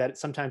that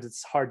sometimes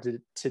it's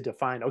hard to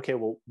define, okay,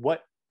 well,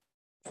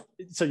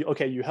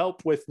 you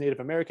help with Native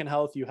American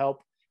health, you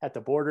help at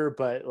the border,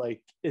 but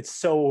like,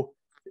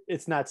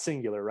 it's not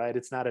singular, right?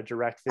 It's not a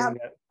direct thing.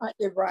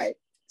 You're right.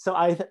 So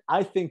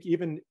I think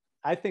even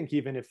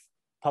if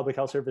Public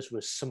Health Service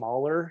was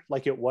smaller,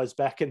 like it was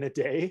back in the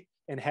day,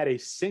 and had a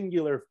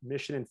singular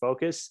mission and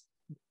focus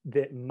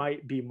that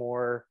might be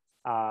more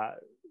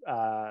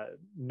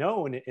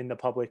known in the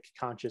public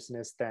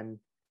consciousness than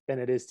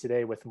it is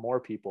today with more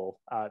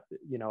people.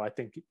 You know, I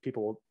think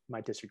people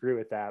might disagree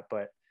with that,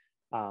 but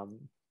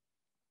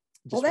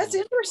well, that's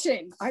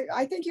interesting.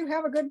 I think you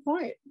have a good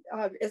point.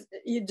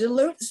 You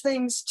dilute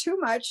things too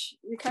much,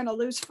 you kind of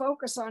lose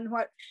focus on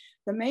what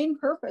the main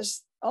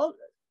purpose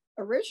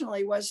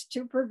originally was,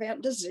 to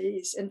prevent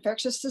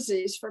infectious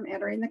disease from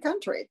entering the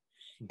country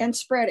and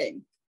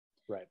spreading.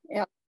 Right.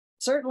 And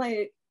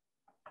certainly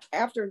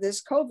after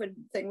this COVID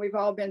thing we've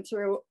all been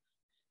through,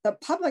 the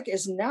public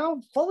is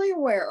now fully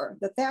aware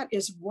that that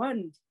is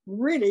one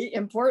really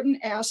important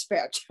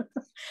aspect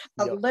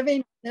of living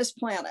on this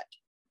planet.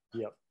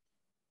 Yep.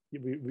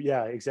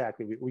 Yeah,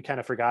 exactly. We kind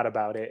of forgot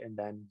about it, and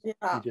then you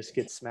just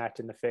get smacked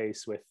in the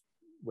face with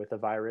a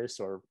virus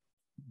or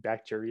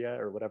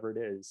bacteria or whatever it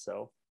is.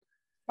 So,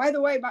 by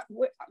the way,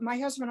 my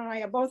husband and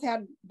I have both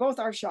had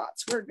our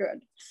shots. We're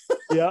good.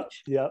 Yep.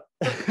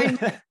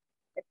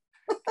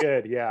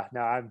 Good. Yeah.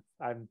 No,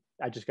 I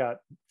just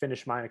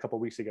finished mine a couple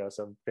of weeks ago,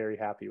 so I'm very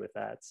happy with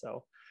that.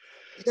 So,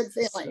 good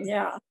feeling.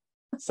 Yeah.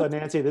 So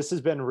Nancy, this has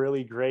been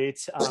really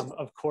great.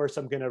 Of course,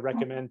 I'm going to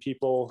recommend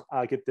people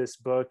get this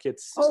book.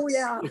 It's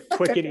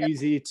quick and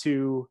easy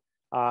to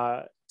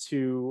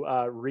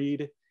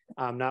read,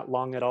 not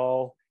long at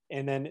all.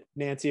 And then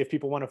Nancy, if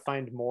people want to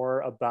find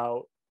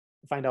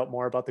out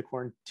more about the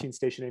quarantine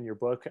station in your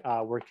book,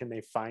 where can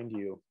they find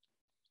you?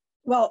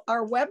 Well,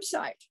 our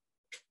website,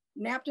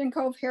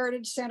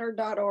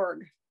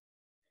 KnapptonCoveHeritageCenter.org.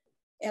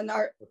 And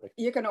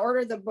you can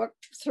order the book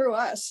through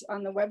us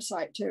on the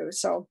website too.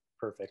 So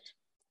perfect.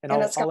 And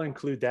I'll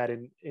include that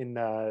in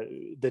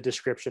the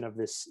description of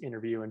this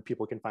interview, and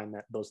people can find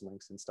those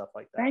links and stuff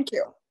like that.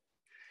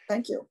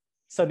 Thank you.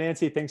 So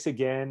Nancy, thanks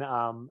again.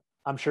 I'm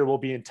sure we'll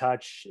be in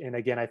touch. And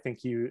again, I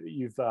think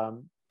you've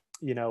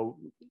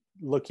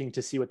looking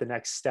to see what the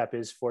next step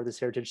is for this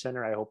Heritage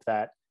Center. I hope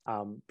that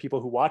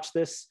people who watch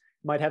this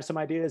might have some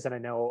ideas. And I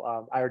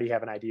know I already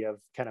have an idea of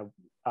kind of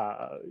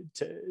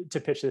to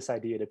pitch this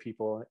idea to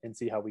people and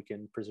see how we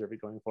can preserve it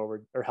going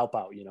forward, or help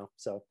out,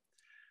 so.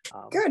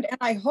 Good. And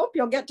I hope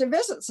you'll get to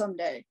visit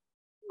someday.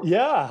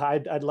 Yeah,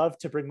 I'd love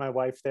to bring my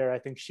wife there. I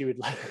think she'd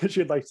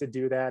like to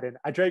do that. And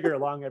I drag her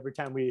along every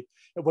time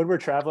when we're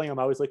traveling. I'm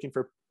always looking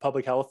for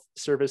public health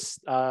service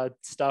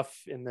stuff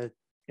in the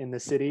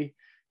city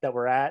that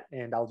we're at.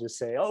 And I'll just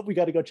say, oh, we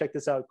got to go check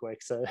this out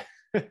quick. So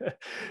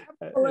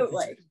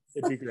absolutely.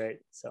 It'd be great.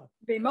 So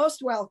be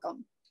most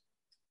welcome.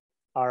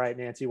 All right,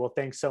 Nancy. Well,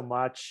 thanks so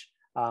much.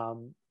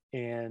 And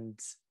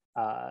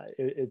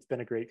it's been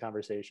a great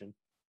conversation.